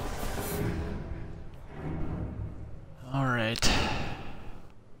 Alright.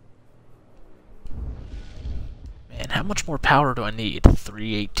 Man, how much more power do I need?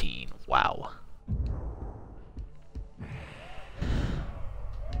 318. Wow.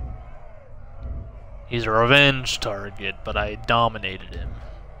 He's a revenge target, but I dominated him.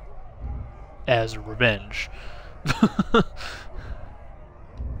 As a revenge.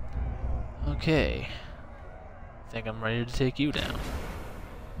 Okay. I think I'm ready to take you down.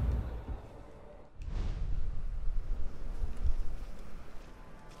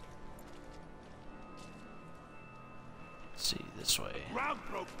 Let's see, this way. Ground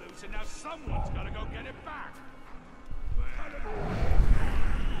broke loose and now someone's gotta go get it back.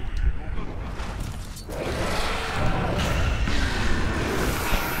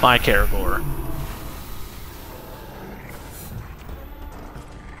 My Caragor.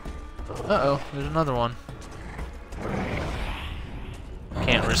 Uh-oh, there's another one.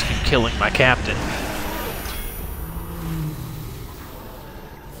 Can't risk him killing my captain.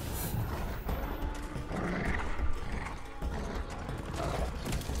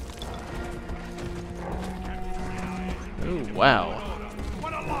 Ooh, wow.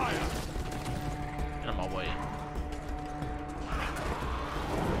 What a liar! Get on my way.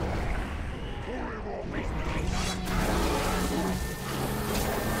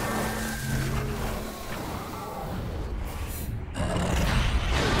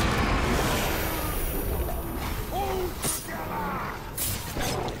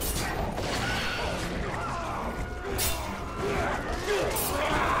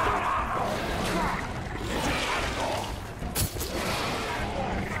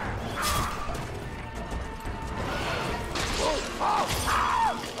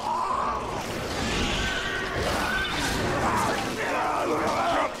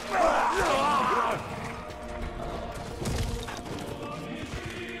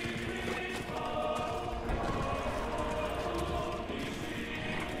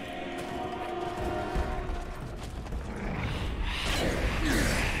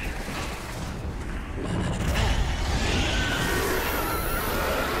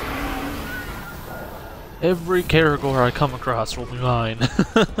 Every Caragor I come across will be mine.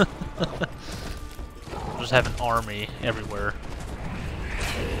 Just have an army everywhere.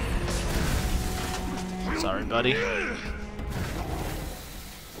 Sorry, buddy.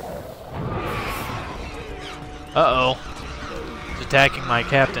 Uh-oh. He's attacking my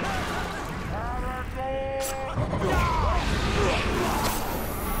captain.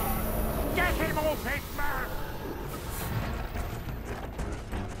 Get him off it, man!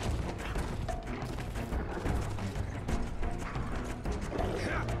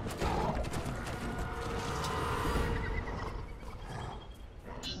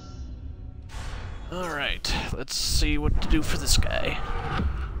 Alright, let's see what to do for this guy.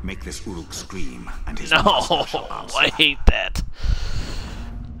 Make this Uruk scream, and his No, master shall answer. I hate that.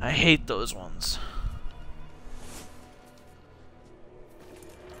 I hate those ones.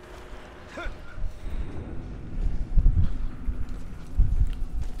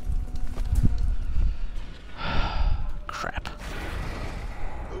 Crap.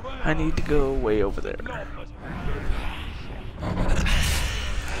 I need to go way over there.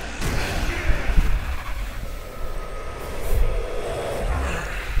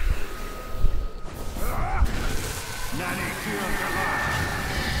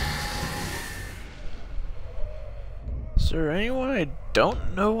 Is there anyone I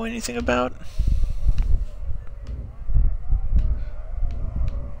don't know anything about?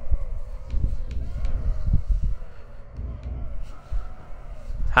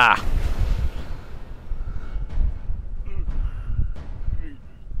 Ha!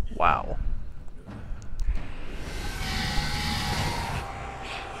 Wow.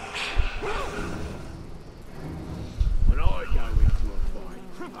 When I go into a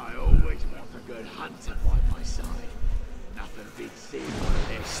fight, I always want a good hunter by my side. Nothing beats seeing one of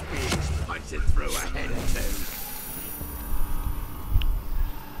their spears punching through a head or two.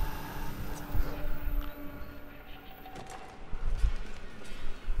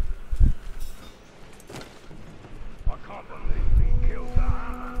 I can't believe he killed the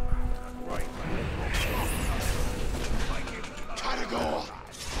hammer. Great Caragor!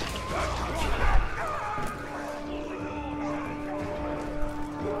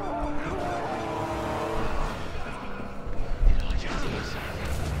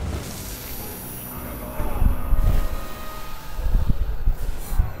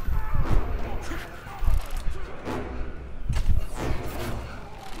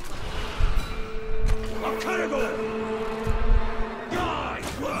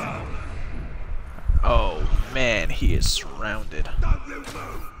 Oh man, he is surrounded.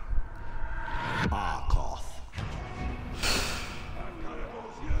 Arkoth.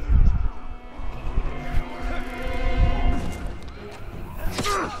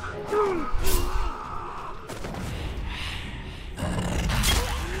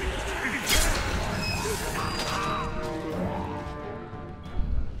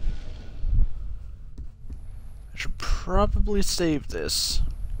 I should probably save this,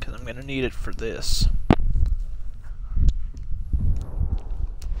 because I'm gonna need it for this.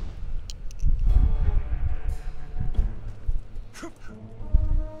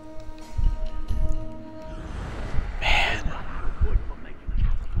 Man,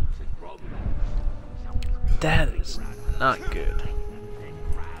 that is not good.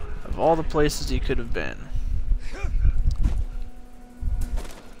 Of all the places he could have been.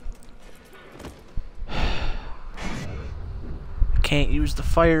 Can't use the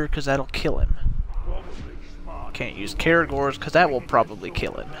fire because that'll kill him. Can't use Caragor's because that will probably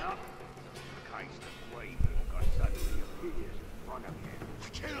kill him.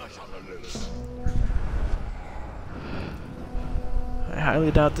 I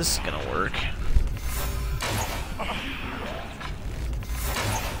highly doubt this is gonna work.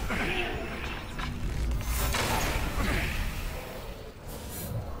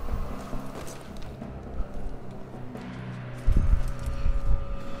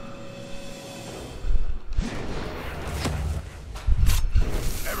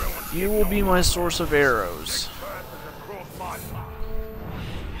 You will be my source of arrows,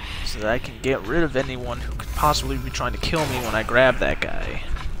 so that I can get rid of anyone who could possibly be trying to kill me when I grab that guy.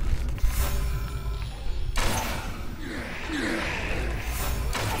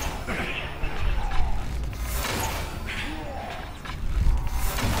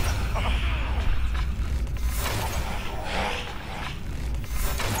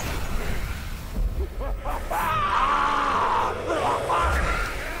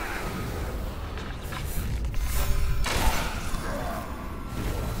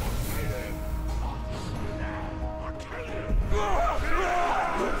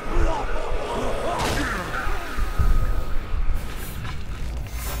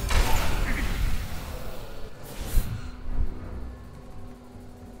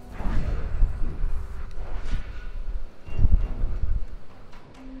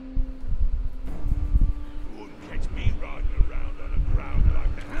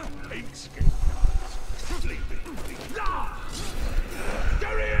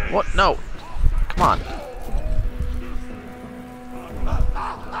 What? No! Come on.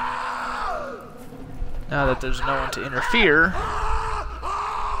 Now that there's no one to interfere.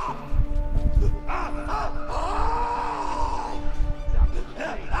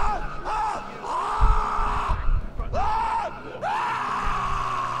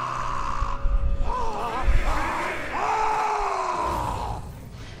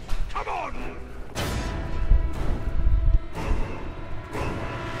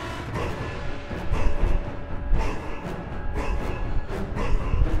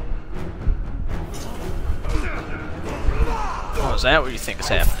 Oh, is that what you think is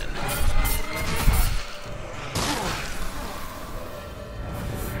happening?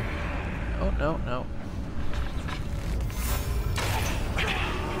 Oh, no, no.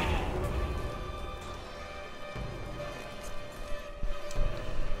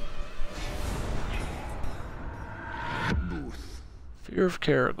 Fear of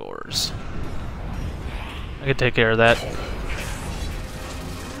Caragors. I can take care of that.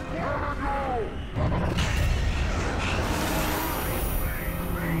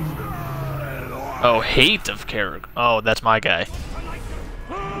 Oh, hate of Caragor. Oh, that's my guy.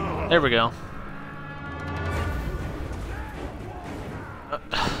 There we go.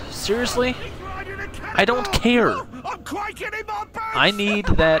 Seriously? I don't care. I need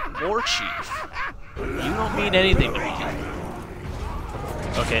that war chief. You don't mean anything to me.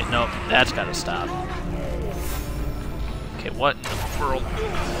 Okay, no, that's gotta stop. Okay, what in the world?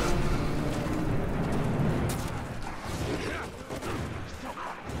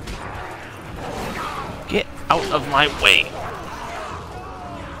 Get out of my way!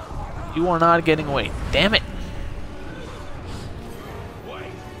 You are not getting away. Damn it!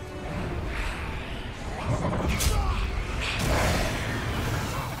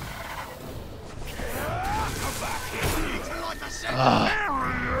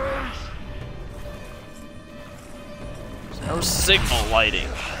 There's no signal lighting.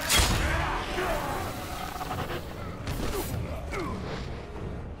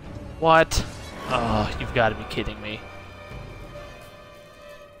 What? Oh, you've got to be kidding me.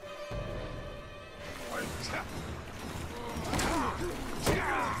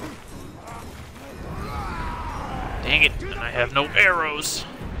 Dang it, and I have no arrows.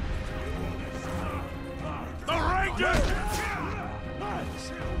 The Rangers!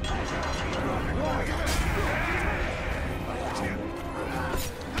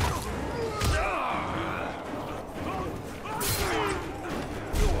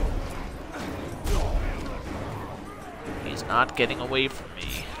 He's not getting away from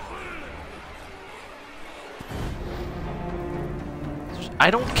me.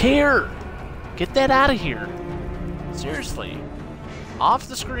 I don't care! Get that out of here! Seriously. Off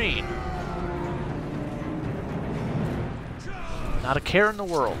the screen. Not a care in the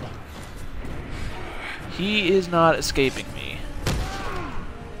world. He is not escaping me.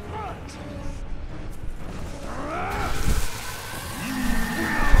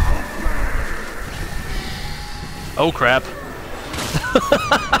 Oh crap.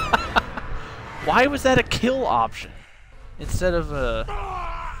 Why was that a kill option instead of a...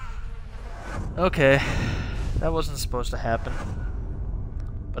 Okay, that wasn't supposed to happen,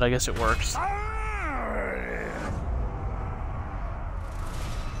 but I guess it works.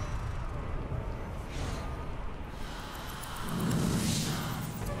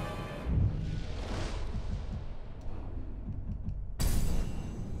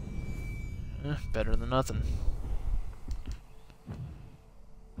 Better than nothing.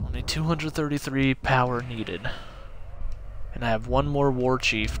 Only 233 power needed. And I have one more war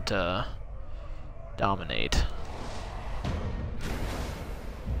chief to dominate.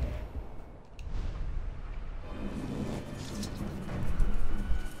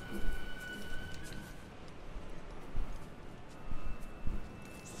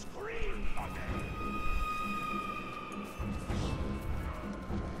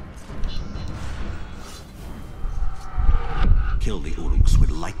 Kill the Uruks with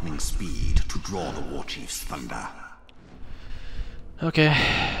lightning speed to draw the Warchief's thunder. Okay.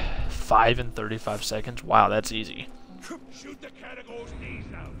 5 and 35 seconds. Wow, that's easy. Shoot the Catagor's knees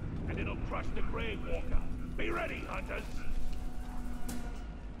out, and it'll crush the Grave Walker. Be ready, hunters!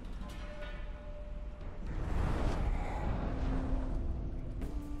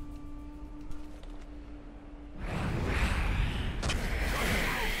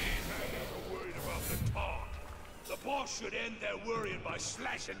 The boss should end their worrying by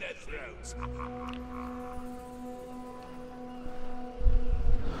slashing their throats.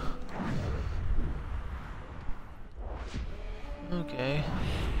 Okay.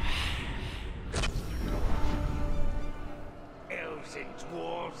 Elves and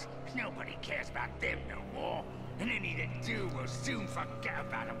dwarves, nobody cares about them no more. And any that do will soon forget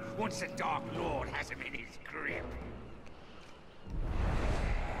about them once the Dark Lord has them in his grip.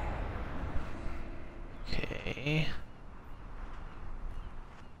 Okay.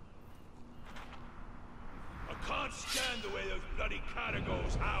 I can't stand the way those bloody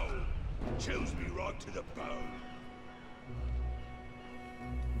Catagors howl. Chills me right to the bone.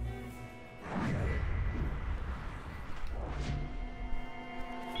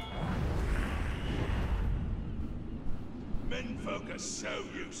 Menfolk are so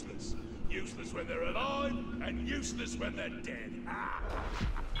useless. Useless when they're alive, and useless when they're dead.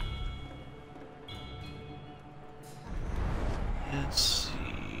 Let's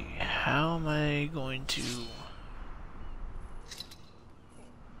see. How am I going to...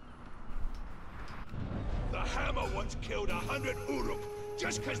 The hammer once killed 100 Uruk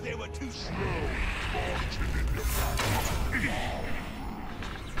just because they were too slow.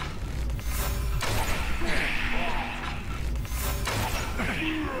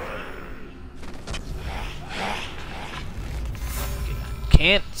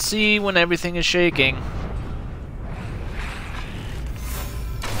 Can't see when everything is shaking.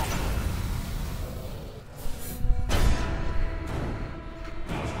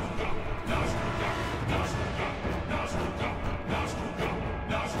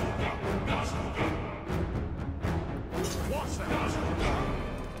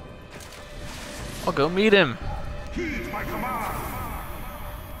 I'll go meet him. Heed my command.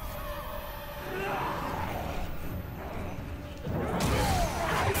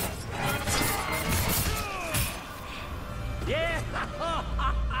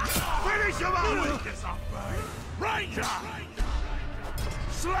 Finish him out! Ranger!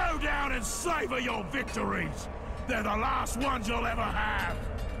 Slow down and savor your victories. They're the last ones you'll ever have.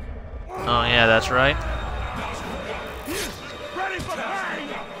 Oh yeah, that's right. Ready for bang!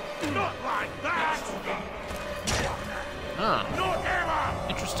 Not like that! Huh. Not ever!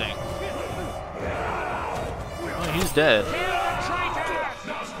 Interesting. Oh, he's dead.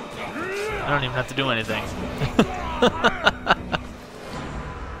 I don't even have to do anything.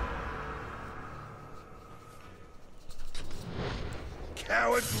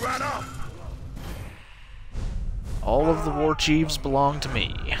 Cowards run off! All of the war chiefs belong to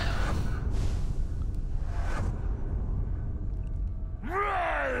me.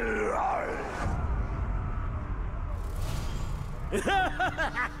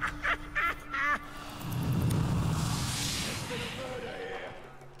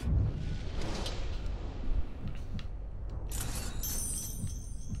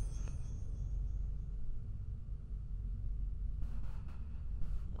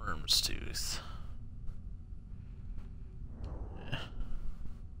 Worm's tooth. Yeah.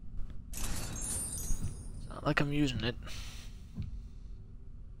 It's not like I'm using it.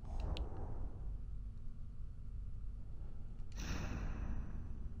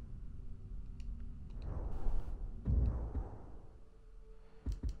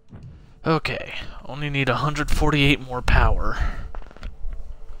 Okay, only need 148 more power.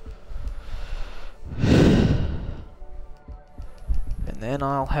 And then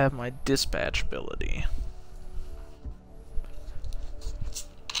I'll have my dispatch ability.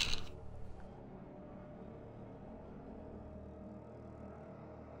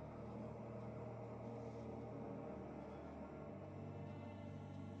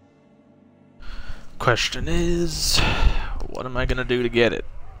 Question is, what am I gonna do to get it?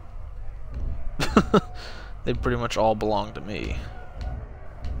 They pretty much all belong to me.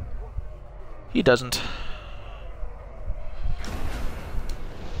 He doesn't.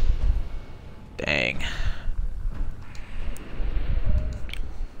 Dang.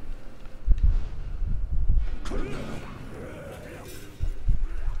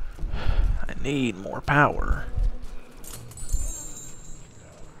 I need more power.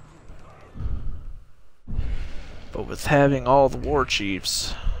 But with having all the war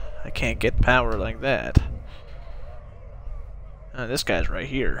chiefs, I can't get power like that. This guy's right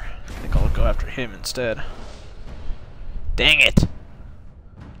here. I think I'll go after him instead. Dang it!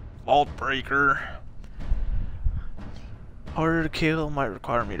 Vault Breaker. Harder to kill, might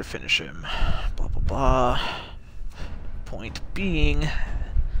require me to finish him. Blah blah blah. Point being,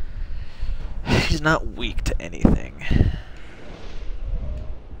 he's not weak to anything.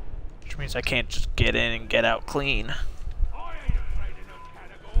 Which means I can't just get in and get out clean.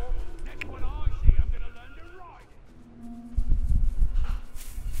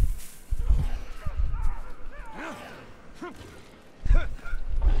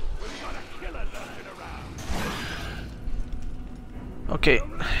 Okay,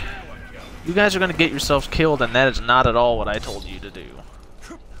 you guys are gonna get yourselves killed, and that is not at all what I told you to do.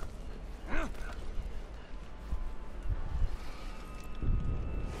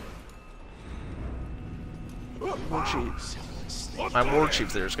 War chief. My war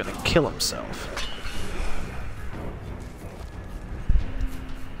chief there is gonna kill himself.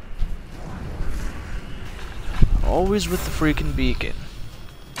 Always with the freaking beacon.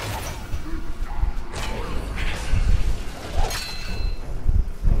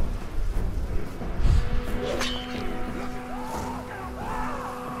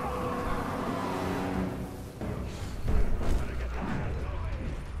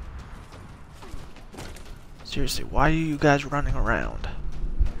 Seriously, why are you guys running around?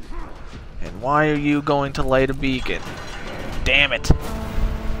 And why are you going to light a beacon? Damn it!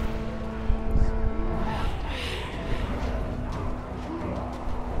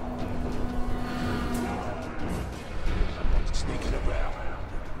 Sneaking around.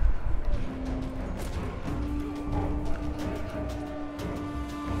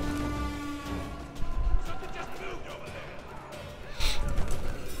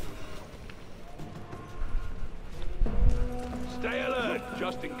 Stay alert,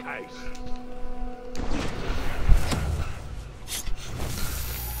 just in case.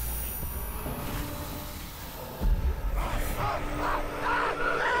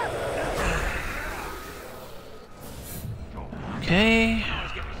 Okay.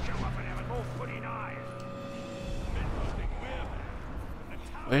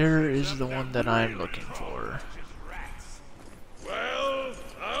 Where is the one that I'm looking for? Well,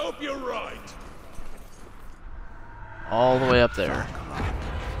 I hope you're right. All the way up there.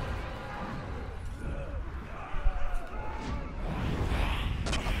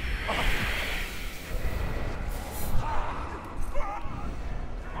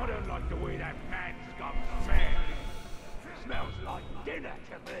 I don't like the way that man's got fed. Smells like dinner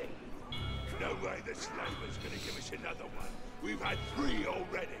to me. No way the slaver's gonna give us another one. We've had 3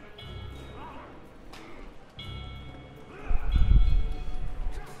 already.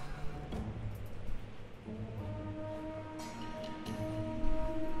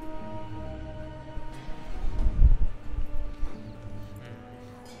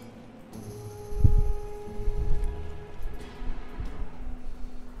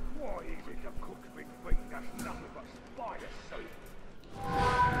 Why is it the cook's been feeding us nothing but spider soup?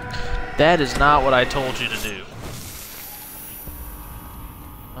 That is not what I told you to do.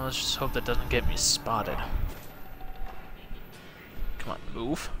 Well, let's just hope that doesn't get me spotted. Come on,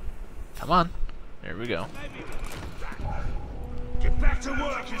 move. Come on. There we go. Get back to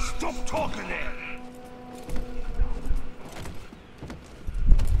work and stop talking there!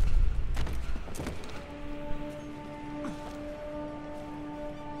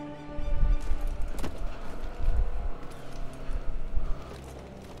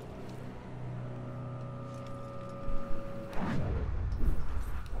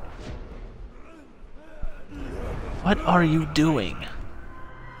 What are you doing?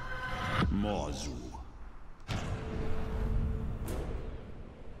 Mozu.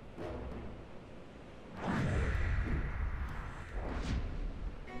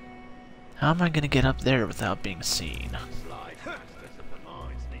 How am I gonna get up there without being seen?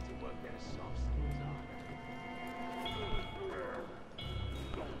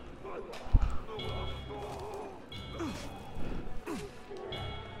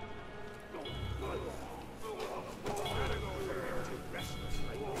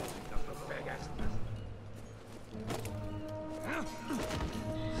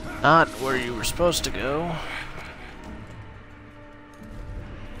 Not where you were supposed to go.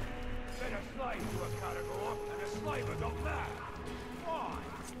 Then a slave to a carnivore, and a slaver got mad. Why?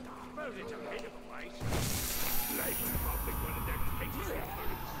 Suppose it's a bit of a waste. Slavery must be one of them things that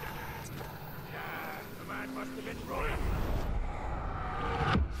yeah, the man must have been right.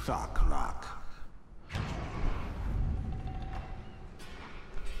 Fuck luck.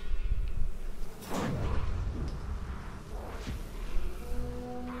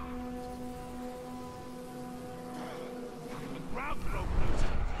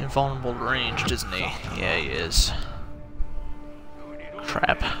 Invulnerable to ranged, isn't he? Yeah, he is.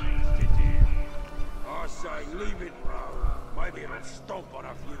 Crap. I say leave it, bro. Maybe it'll stomp on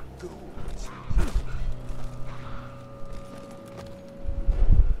a few ghouls.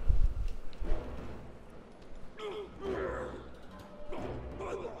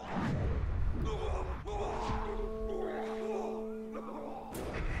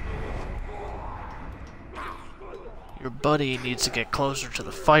 Your buddy needs to get closer to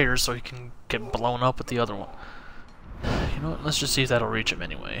the fire so he can get blown up with the other one. You know what? Let's just see if that'll reach him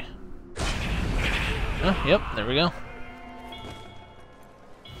anyway. Oh, yep, there we go.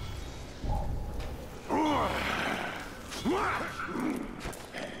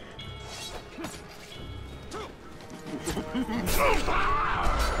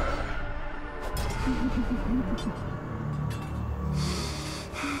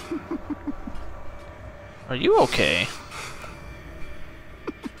 Are you okay?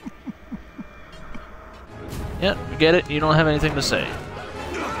 Yeah, we get it. You don't have anything to say.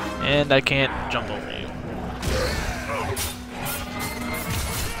 And I can't jump over you.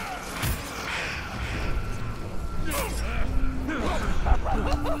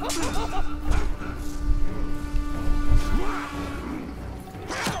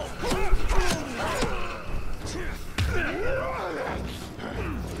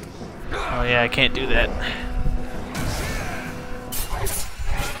 Oh yeah, I can't do that.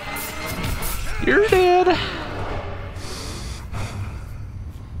 You're dead.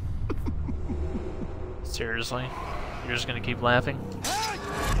 Seriously? You're just gonna keep laughing?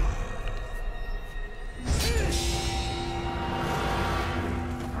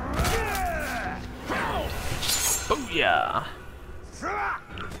 Booyah!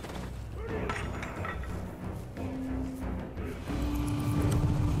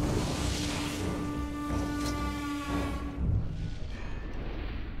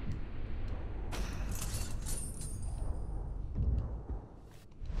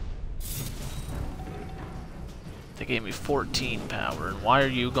 They gave me 14 power, and why are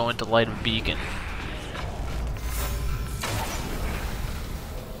you going to light a beacon?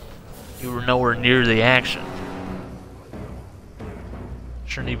 You were nowhere near the action.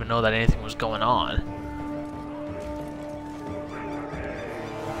 Shouldn't even know that anything was going on.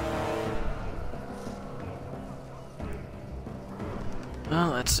 Well,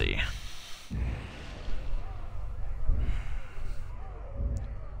 let's see.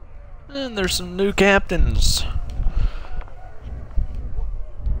 And there's some new captains.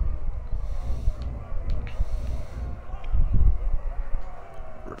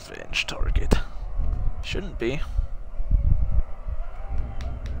 Revenge target. Shouldn't be.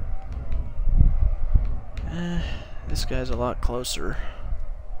 This guy's a lot closer.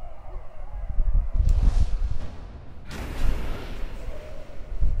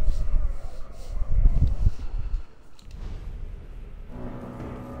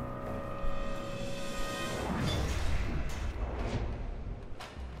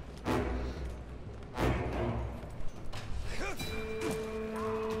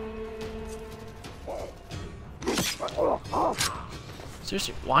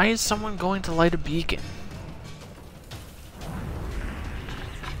 Seriously, why is someone going to light a beacon?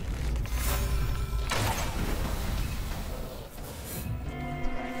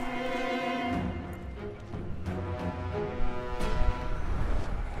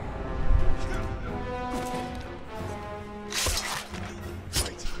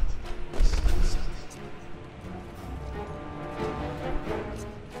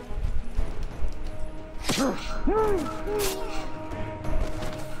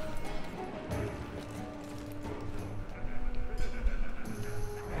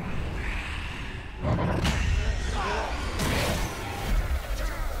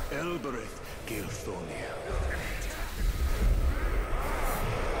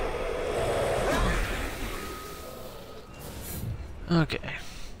 Okay.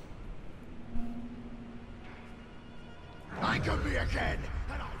 I could be again,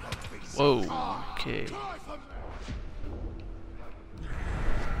 and I won't be Whoa, okay.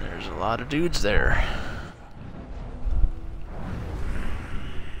 There's a lot of dudes there.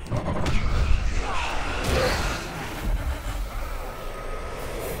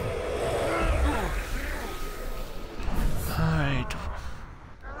 Alright.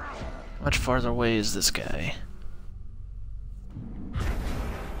 How much farther away is this guy?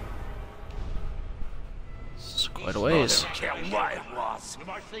 It's quite a ways.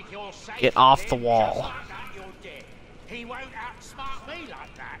 Get off the wall. He won't outsmart me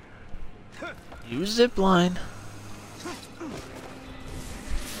like that. Use zipline.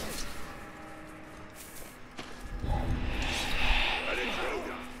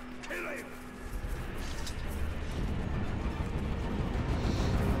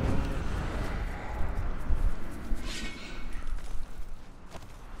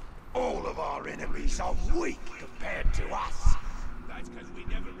 All of our enemies are weak compared to us. That's because we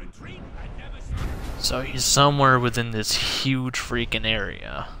never retreat and never So he's somewhere within this huge freaking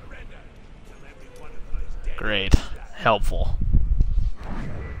area. Great. Helpful.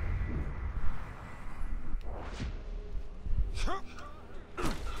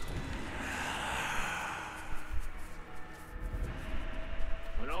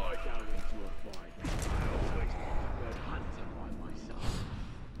 When I go into a fight, I always want a good hunter by my side.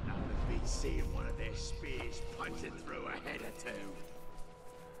 Nothing beats seeing one of their spears punching through a head or two.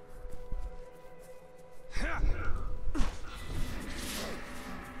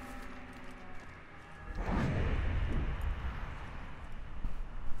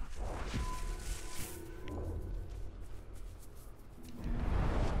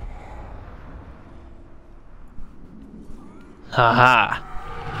 Haha.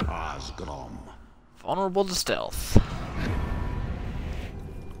 Osgrom. Vulnerable to stealth.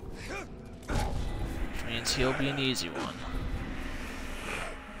 Which means he'll be an easy one.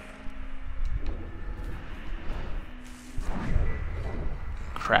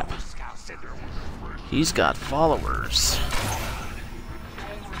 Crap. He's got followers.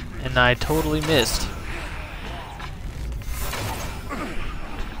 And I totally missed.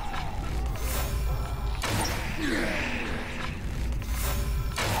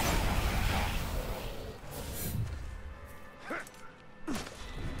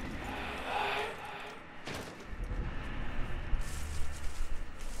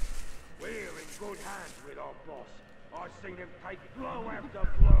 We're in good hands with our boss. I've seen him take blow after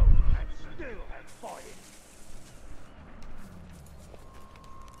blow and still have fighting.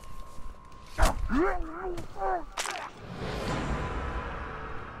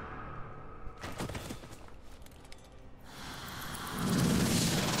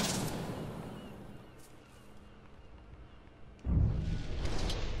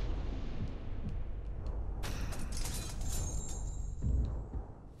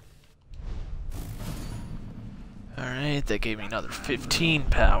 Alright, that gave me another 15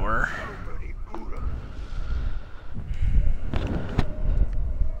 power.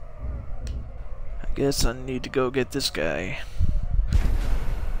 I guess I need to go get this guy.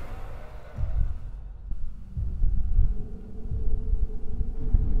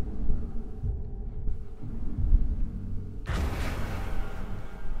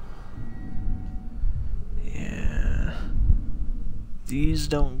 Yeah. These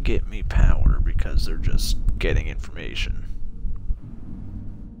don't get me power because they're just getting information.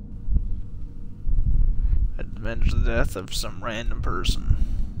 Avenge the death of some random person.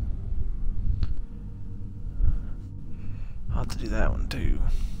 I'll have to do that one too.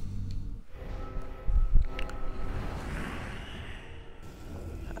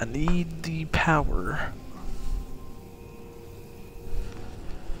 I need the power.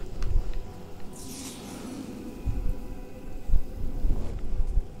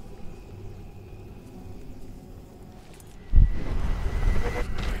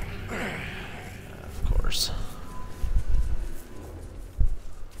 Of course.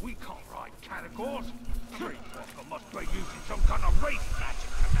 We can't ride catacors. Streetwalker must be using some kind of race magic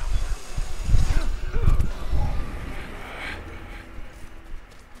to mount.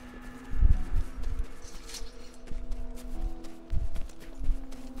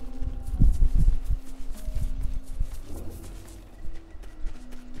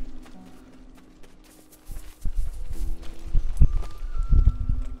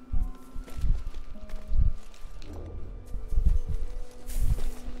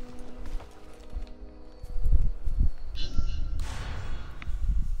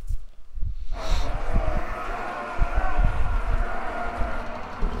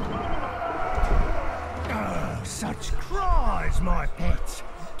 Such cries, my pets.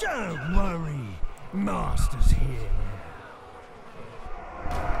 Don't worry. Master's here.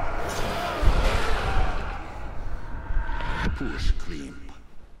 Push Klimp.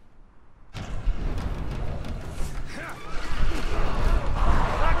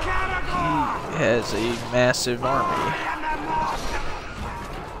 He has a massive army.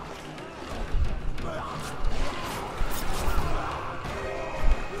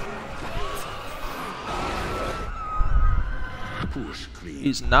 Push Klimp.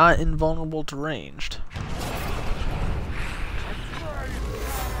 He's not invulnerable to ranged.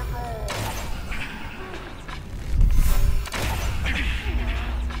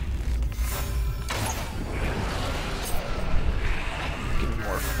 Give me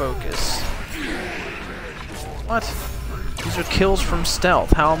more focus. What? These are kills from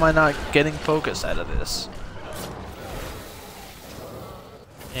stealth. How am I not getting focus out of this?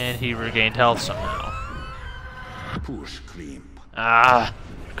 And he regained health somehow. Push Klimp. Ah!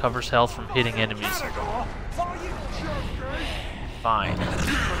 Covers health from hitting enemies. Fine.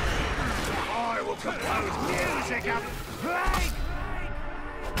 I will compose music and play.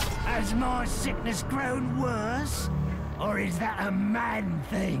 Has my sickness grown worse? Or is that a man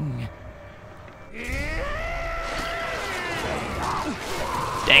thing?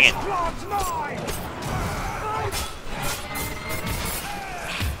 Dang it. Blood's mine.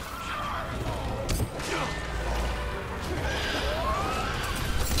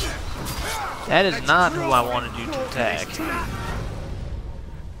 That is not who I wanted you to attack.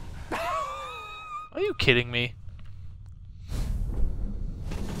 Are you kidding me?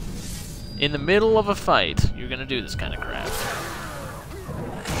 In the middle of a fight, you're gonna do this kind of crap.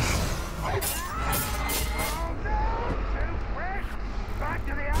 Back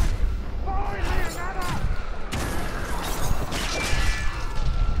to the act. Finally another.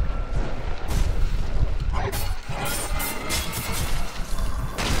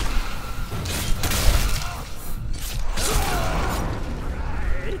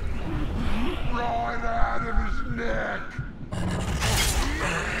 Right out of his neck.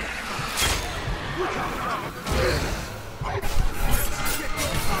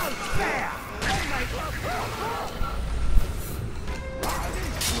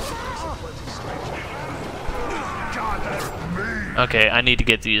 Okay, I need to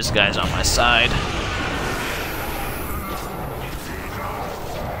get these guys on my side.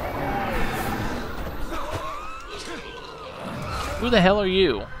 Who the hell are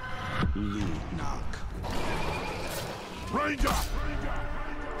you? Ranger!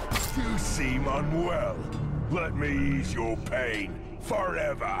 You seem unwell. Let me ease your pain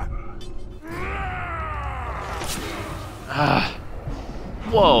forever. Ah.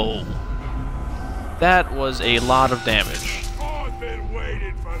 Whoa. That was a lot of damage. I've been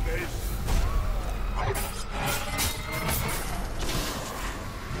waiting for this.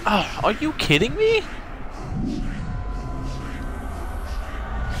 Oh, are you kidding me?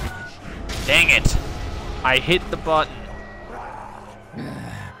 Dang it. I hit the button.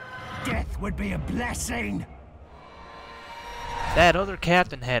 Death would be a blessing. That other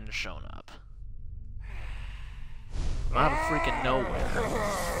captain hadn't shown up. From out of freaking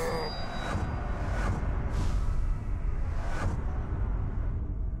nowhere.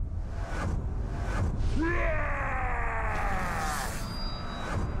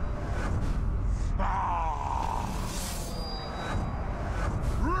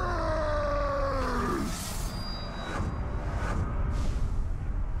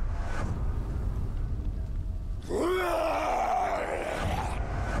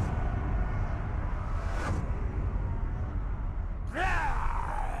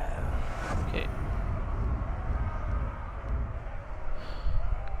 Okay.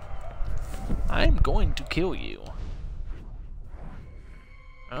 I'm going to kill you.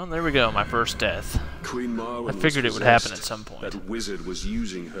 Well, there we go, my first death. Queen Marwen I figured it would happen at some point. That wizard was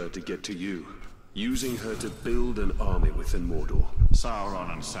using her to get to you. Using her to build an army within Mordor.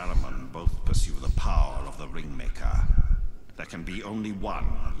 Sauron and Saruman both pursue the power of the Ringmaker. There can be only one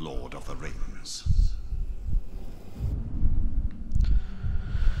Lord of the Rings.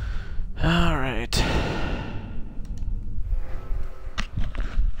 Alright.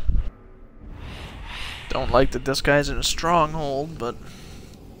 Don't like that this guy's in a stronghold, but...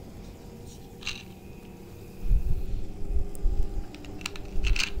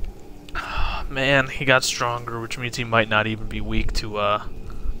 Man, he got stronger, which means he might not even be weak to,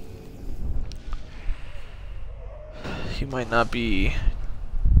 he might not be...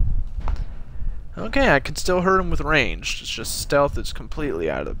 Okay, I can still hurt him with ranged. It's just stealth is completely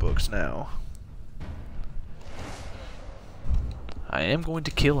out of the books now. I am going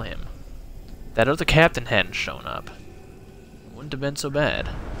to kill him. That other captain hadn't shown up. It wouldn't have been so bad.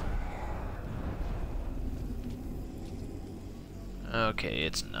 Okay,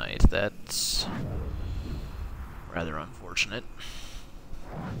 it's night. That's rather unfortunate.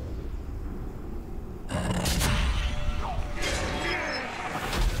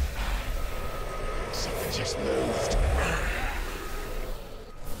 Something just moved.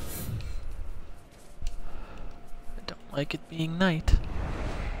 I don't like it being night.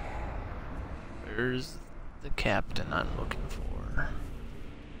 Where's the captain I'm looking for?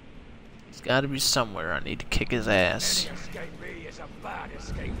 He's got to be somewhere. I need to kick his ass. Any escapee is a bad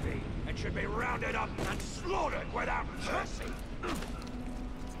escapee and should be rounded up and slaughtered without mercy.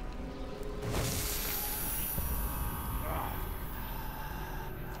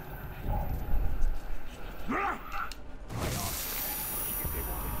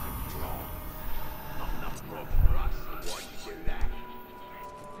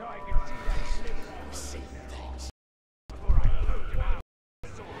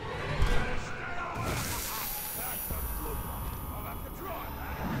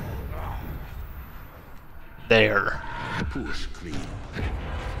 There. Push clean.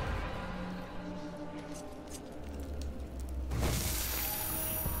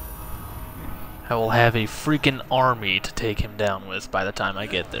 I will have a freaking army to take him down with by the time I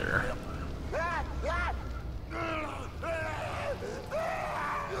get there.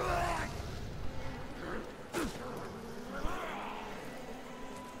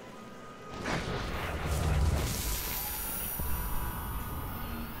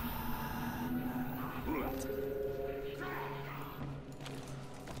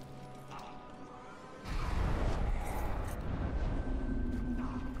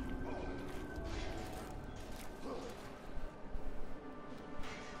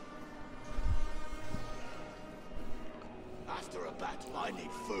 After a battle, I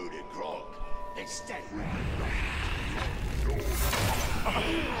need food and grog. Instead,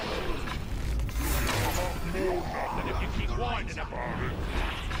 And if you keep winding about it,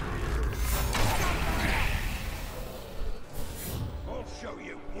 I'll show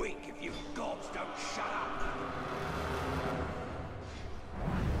you weak if you gods don't shut up.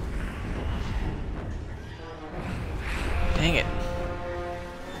 Dang it.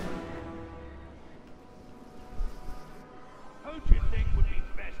 Who do you think would be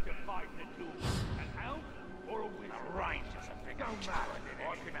best to fight the duel? An elf or a wizard? A ranger's a big don't matter.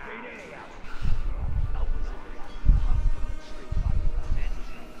 I could beat any elf.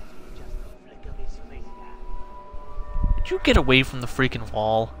 Did you get away from the freaking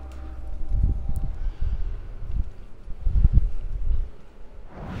wall?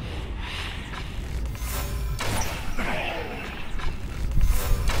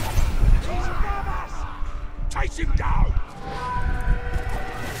 Chase him down!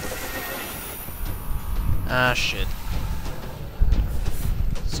 Ah, shit.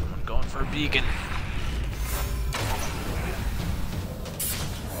 Someone going for a beacon.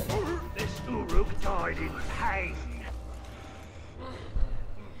 This Uruk died. died in pain.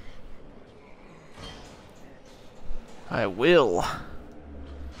 I will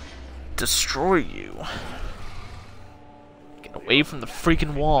destroy you. Get away from the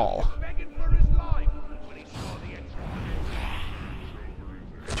freaking wall. Begging for his life when he saw the entrance.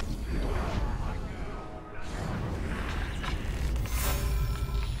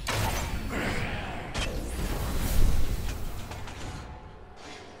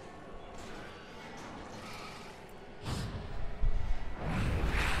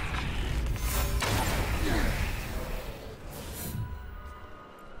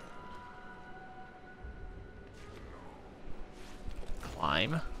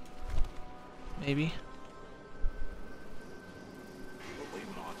 Climb. Maybe.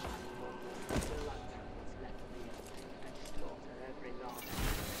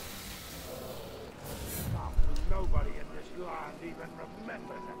 Nobody in this land even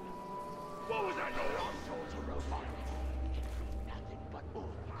remembers it. What was that noise? All sorts of robots. Nothing but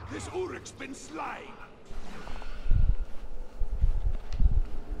Uruk. This Uruk's been slain.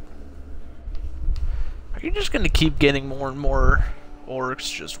 Are you just gonna keep getting more and more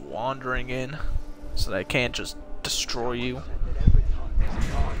orcs just wandering in so that I can't just destroy you?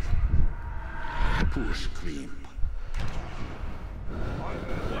 Push cream.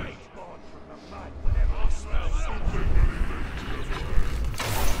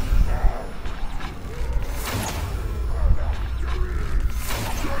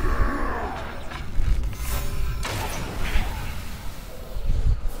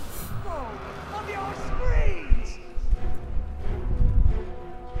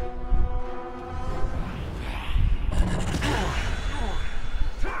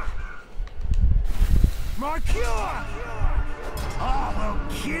 My cure! I will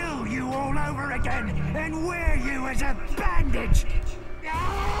kill you all over again and wear you as a bandage!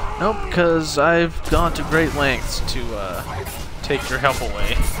 Nope, because I've gone to great lengths to take your help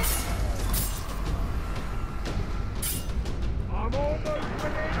away. I'm almost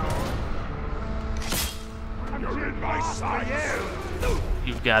ready. You're in my sight.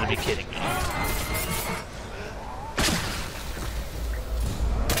 You've got to be kidding me.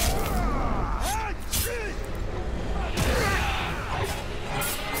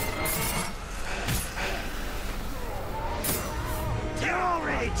 You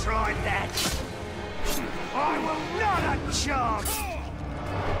already tried that! I will not have a chance!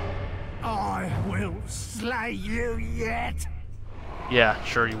 I will slay you yet! Yeah,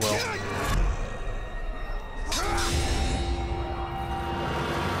 sure you will.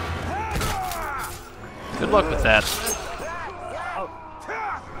 Good luck with that.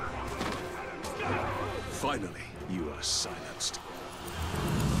 Finally, you are silenced.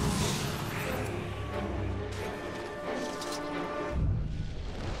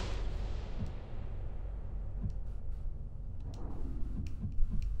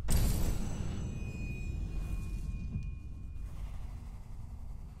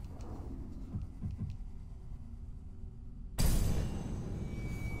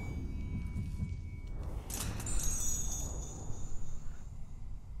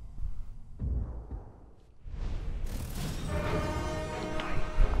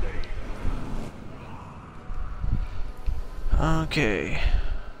 Okay.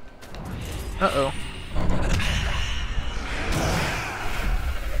 Uh-oh.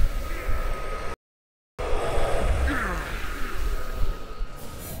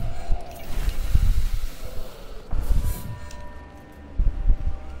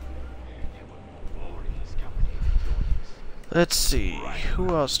 Let's see. Who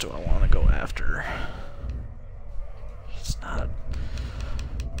else do I want to go after? It's not.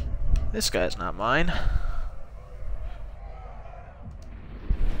 This guy's not mine.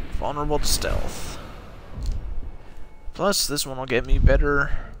 Vulnerable to stealth. Plus, this one will get me better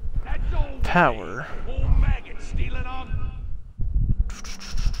power. All maggots stealing our...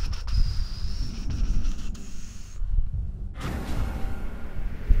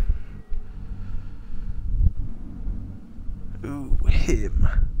 Ooh, him.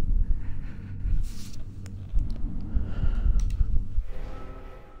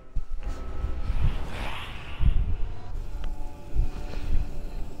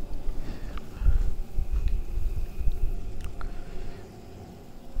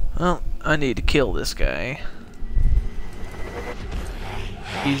 Well, I need to kill this guy.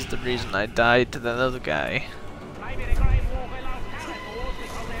 He's the reason I died to that other guy. Maybe the Grey Walker loves cannibals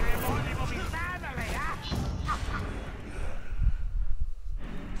because they remind him of his family, huh?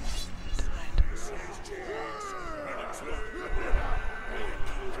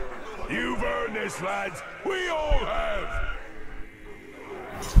 You've earned this, lads. We all have.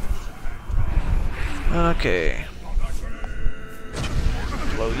 Okay.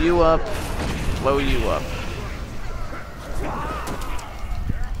 Blow you up. Blow you up.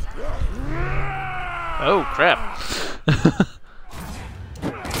 Oh, crap.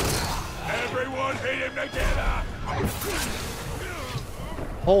 Everyone hit him together!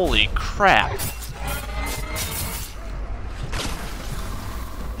 Holy crap.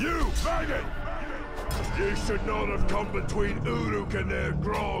 You faggot! You should not have come between Uruk and their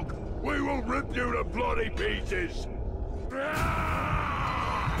grog. We will rip you to bloody pieces!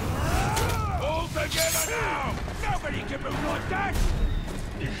 All together now! Nobody can move like that!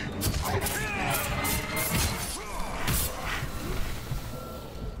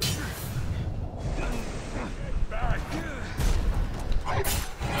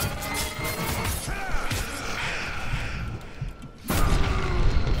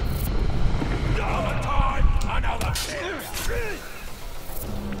 Another time! Another!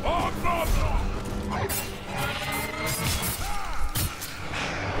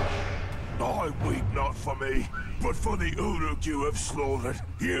 I weep not for me, but for the Uruk you have slaughtered,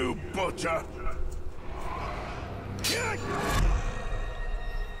 you butcher!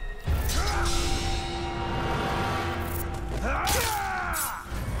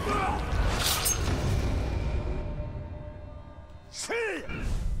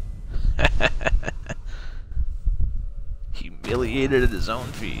 Humiliated at his own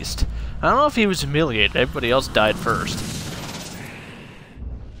feast. I don't know if he was humiliated. Everybody else died first.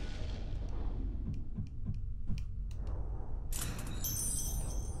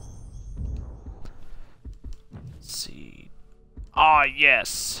 Let's see. Ah,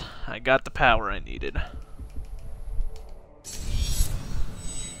 yes. I got the power I needed.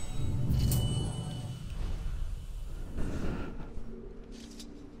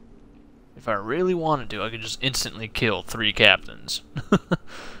 If I really wanted to, I could just instantly kill 3 captains.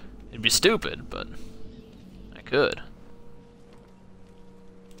 It'd be stupid, but I could.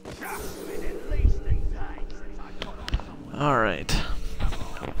 Alright.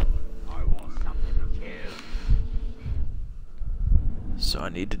 So I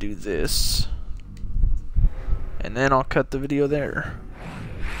need to do this. And then I'll cut the video there.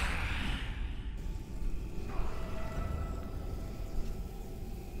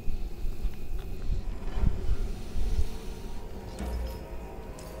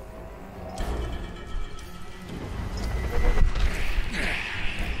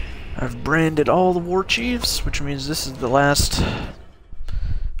 I've branded all the war chiefs, which means this is the last,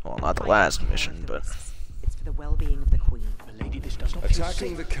 well, not the last mission, but it's for the well-being of the Queen. Lady, this does not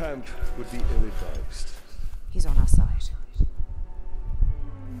attacking the camp would be ill-advised. He's on our side.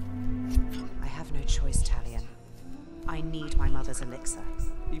 I have no choice, Talion. I need my mother's elixir.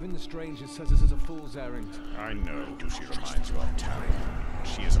 Even the stranger says this is a fool's errand. I know who she reminds you of, Talion.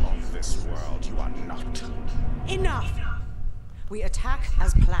 She is of this world. You are not. Enough! We attack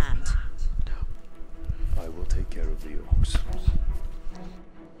as planned. I will take care of the orcs.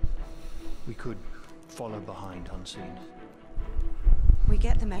 We could follow behind unseen. We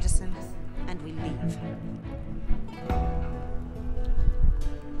get the medicine, and we leave.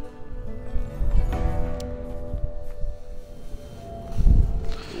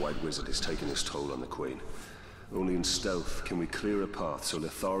 The White Wizard has taken his toll on the Queen. Only in stealth can we clear a path so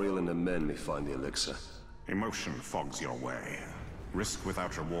Lithariel and her men may find the elixir. Emotion fogs your way. Risk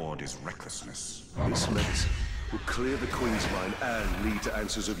without reward is recklessness. This medicine will clear the Queen's mind and lead to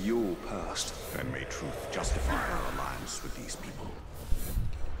answers of your past. Then may truth justify our alliance with these people.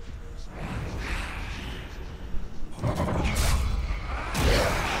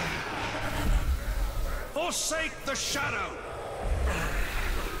 Forsake the shadow!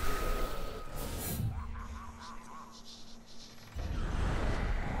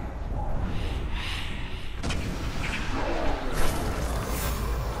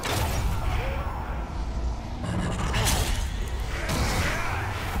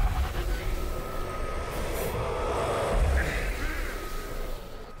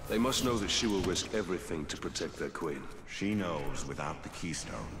 They must know that she will risk everything to protect their queen. She knows without the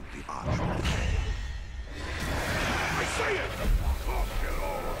keystone, the arch will fall. I say it!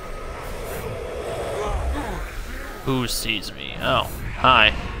 who sees me? Oh,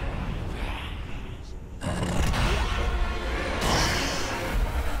 hi.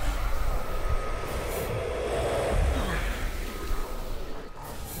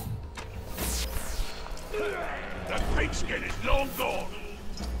 That pigskin is long gone!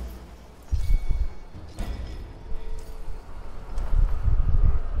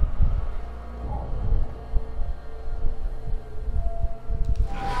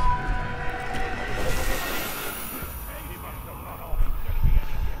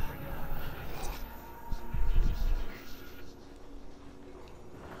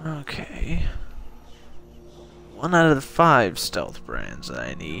 Okay. 1 out of the 5 stealth brands that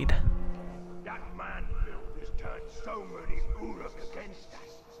I need. That man built has turned so many Uruk against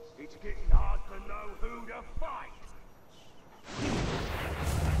us. It's getting hard to know who to fight.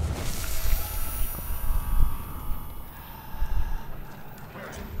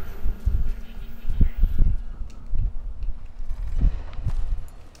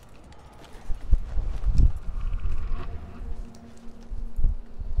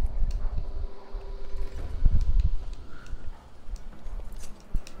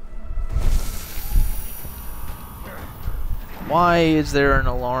 Why is there an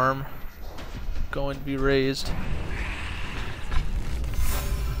alarm going to be raised?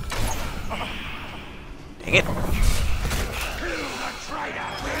 Dang it!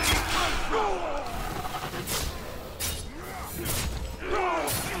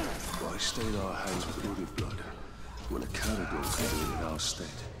 Why stain our hands with Uruk blood when a Caragor can do it in our stead?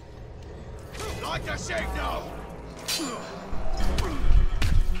 Like I said, no!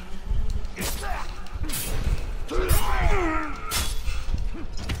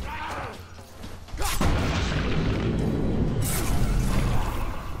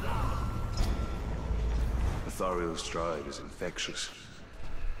 Ithariel's drive is infectious.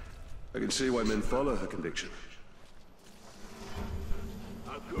 I can see why men follow her conviction.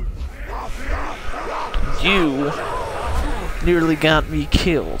 You nearly got me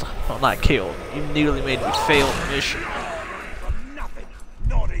killed. Well, not killed. You nearly made me fail the mission. From nothing,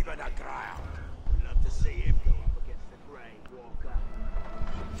 not even a ground. Love to see him go up against the Grey Walker.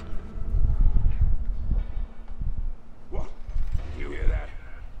 What? You hear that?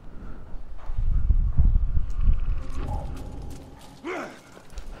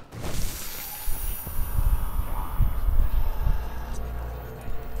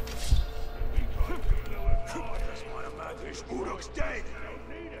 Uruk's dead!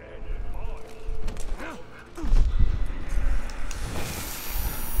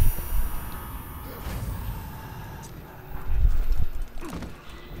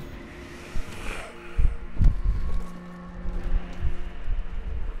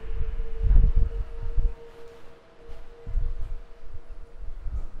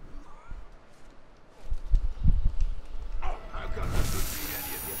 How come you couldn't beat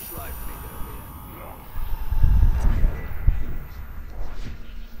any of your slave people here?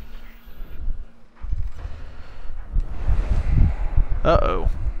 Uh-oh.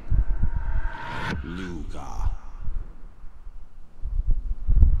 Lugar.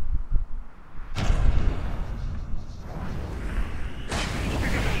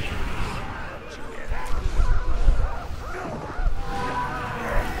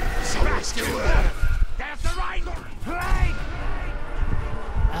 There's the right! Plague!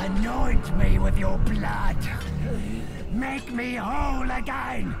 Anoint me with your blood. Make me whole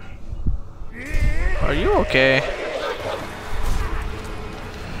again. Are you okay?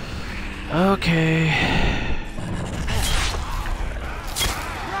 Okay.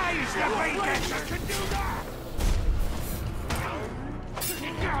 Raise the weakest who can do that.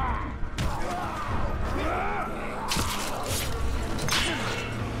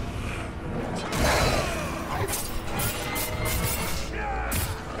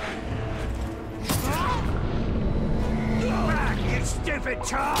 Back, you stupid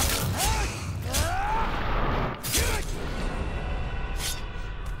chop!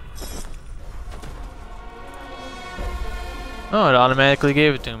 Oh, it automatically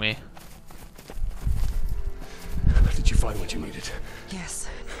gave it to me. Did you find what you needed? Yes.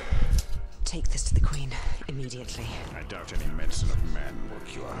 Take this to the Queen immediately. I doubt any medicine of men will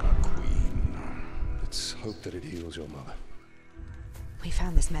cure her, Queen. Let's hope that it heals your mother. We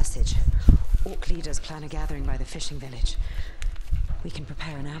found this message. Orc leaders plan a gathering by the fishing village. We can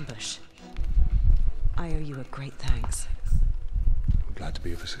prepare an ambush. I owe you a great thanks. I'm glad to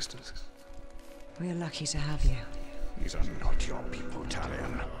be of assistance. We're lucky to have you. These are not your people,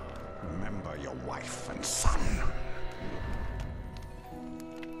 Talion. Remember your wife and son.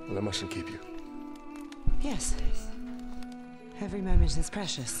 Well, I mustn't keep you. Yes. Every moment is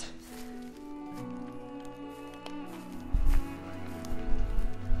precious.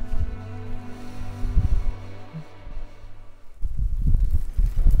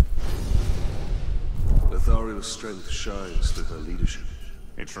 Ithariel's strength shines through her leadership.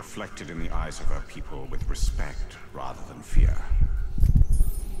 It's reflected in the eyes of her people with respect rather than fear.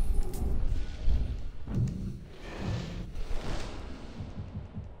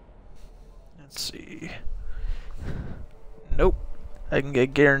 Let's see. Nope. I can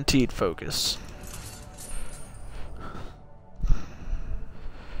get guaranteed focus.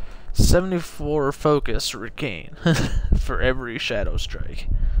 74 focus regain for every shadow strike.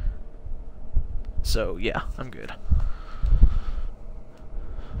 So yeah, I'm good.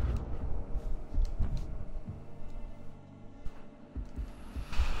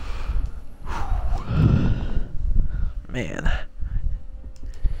 Man.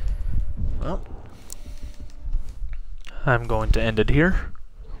 Well, I'm going to end it here.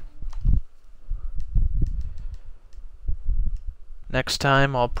 Next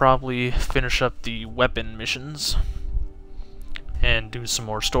time I'll probably finish up the weapon missions and do some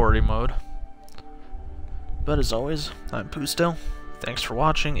more story mode. But as always, I'm Pusto. Thanks for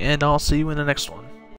watching, and I'll see you in the next one.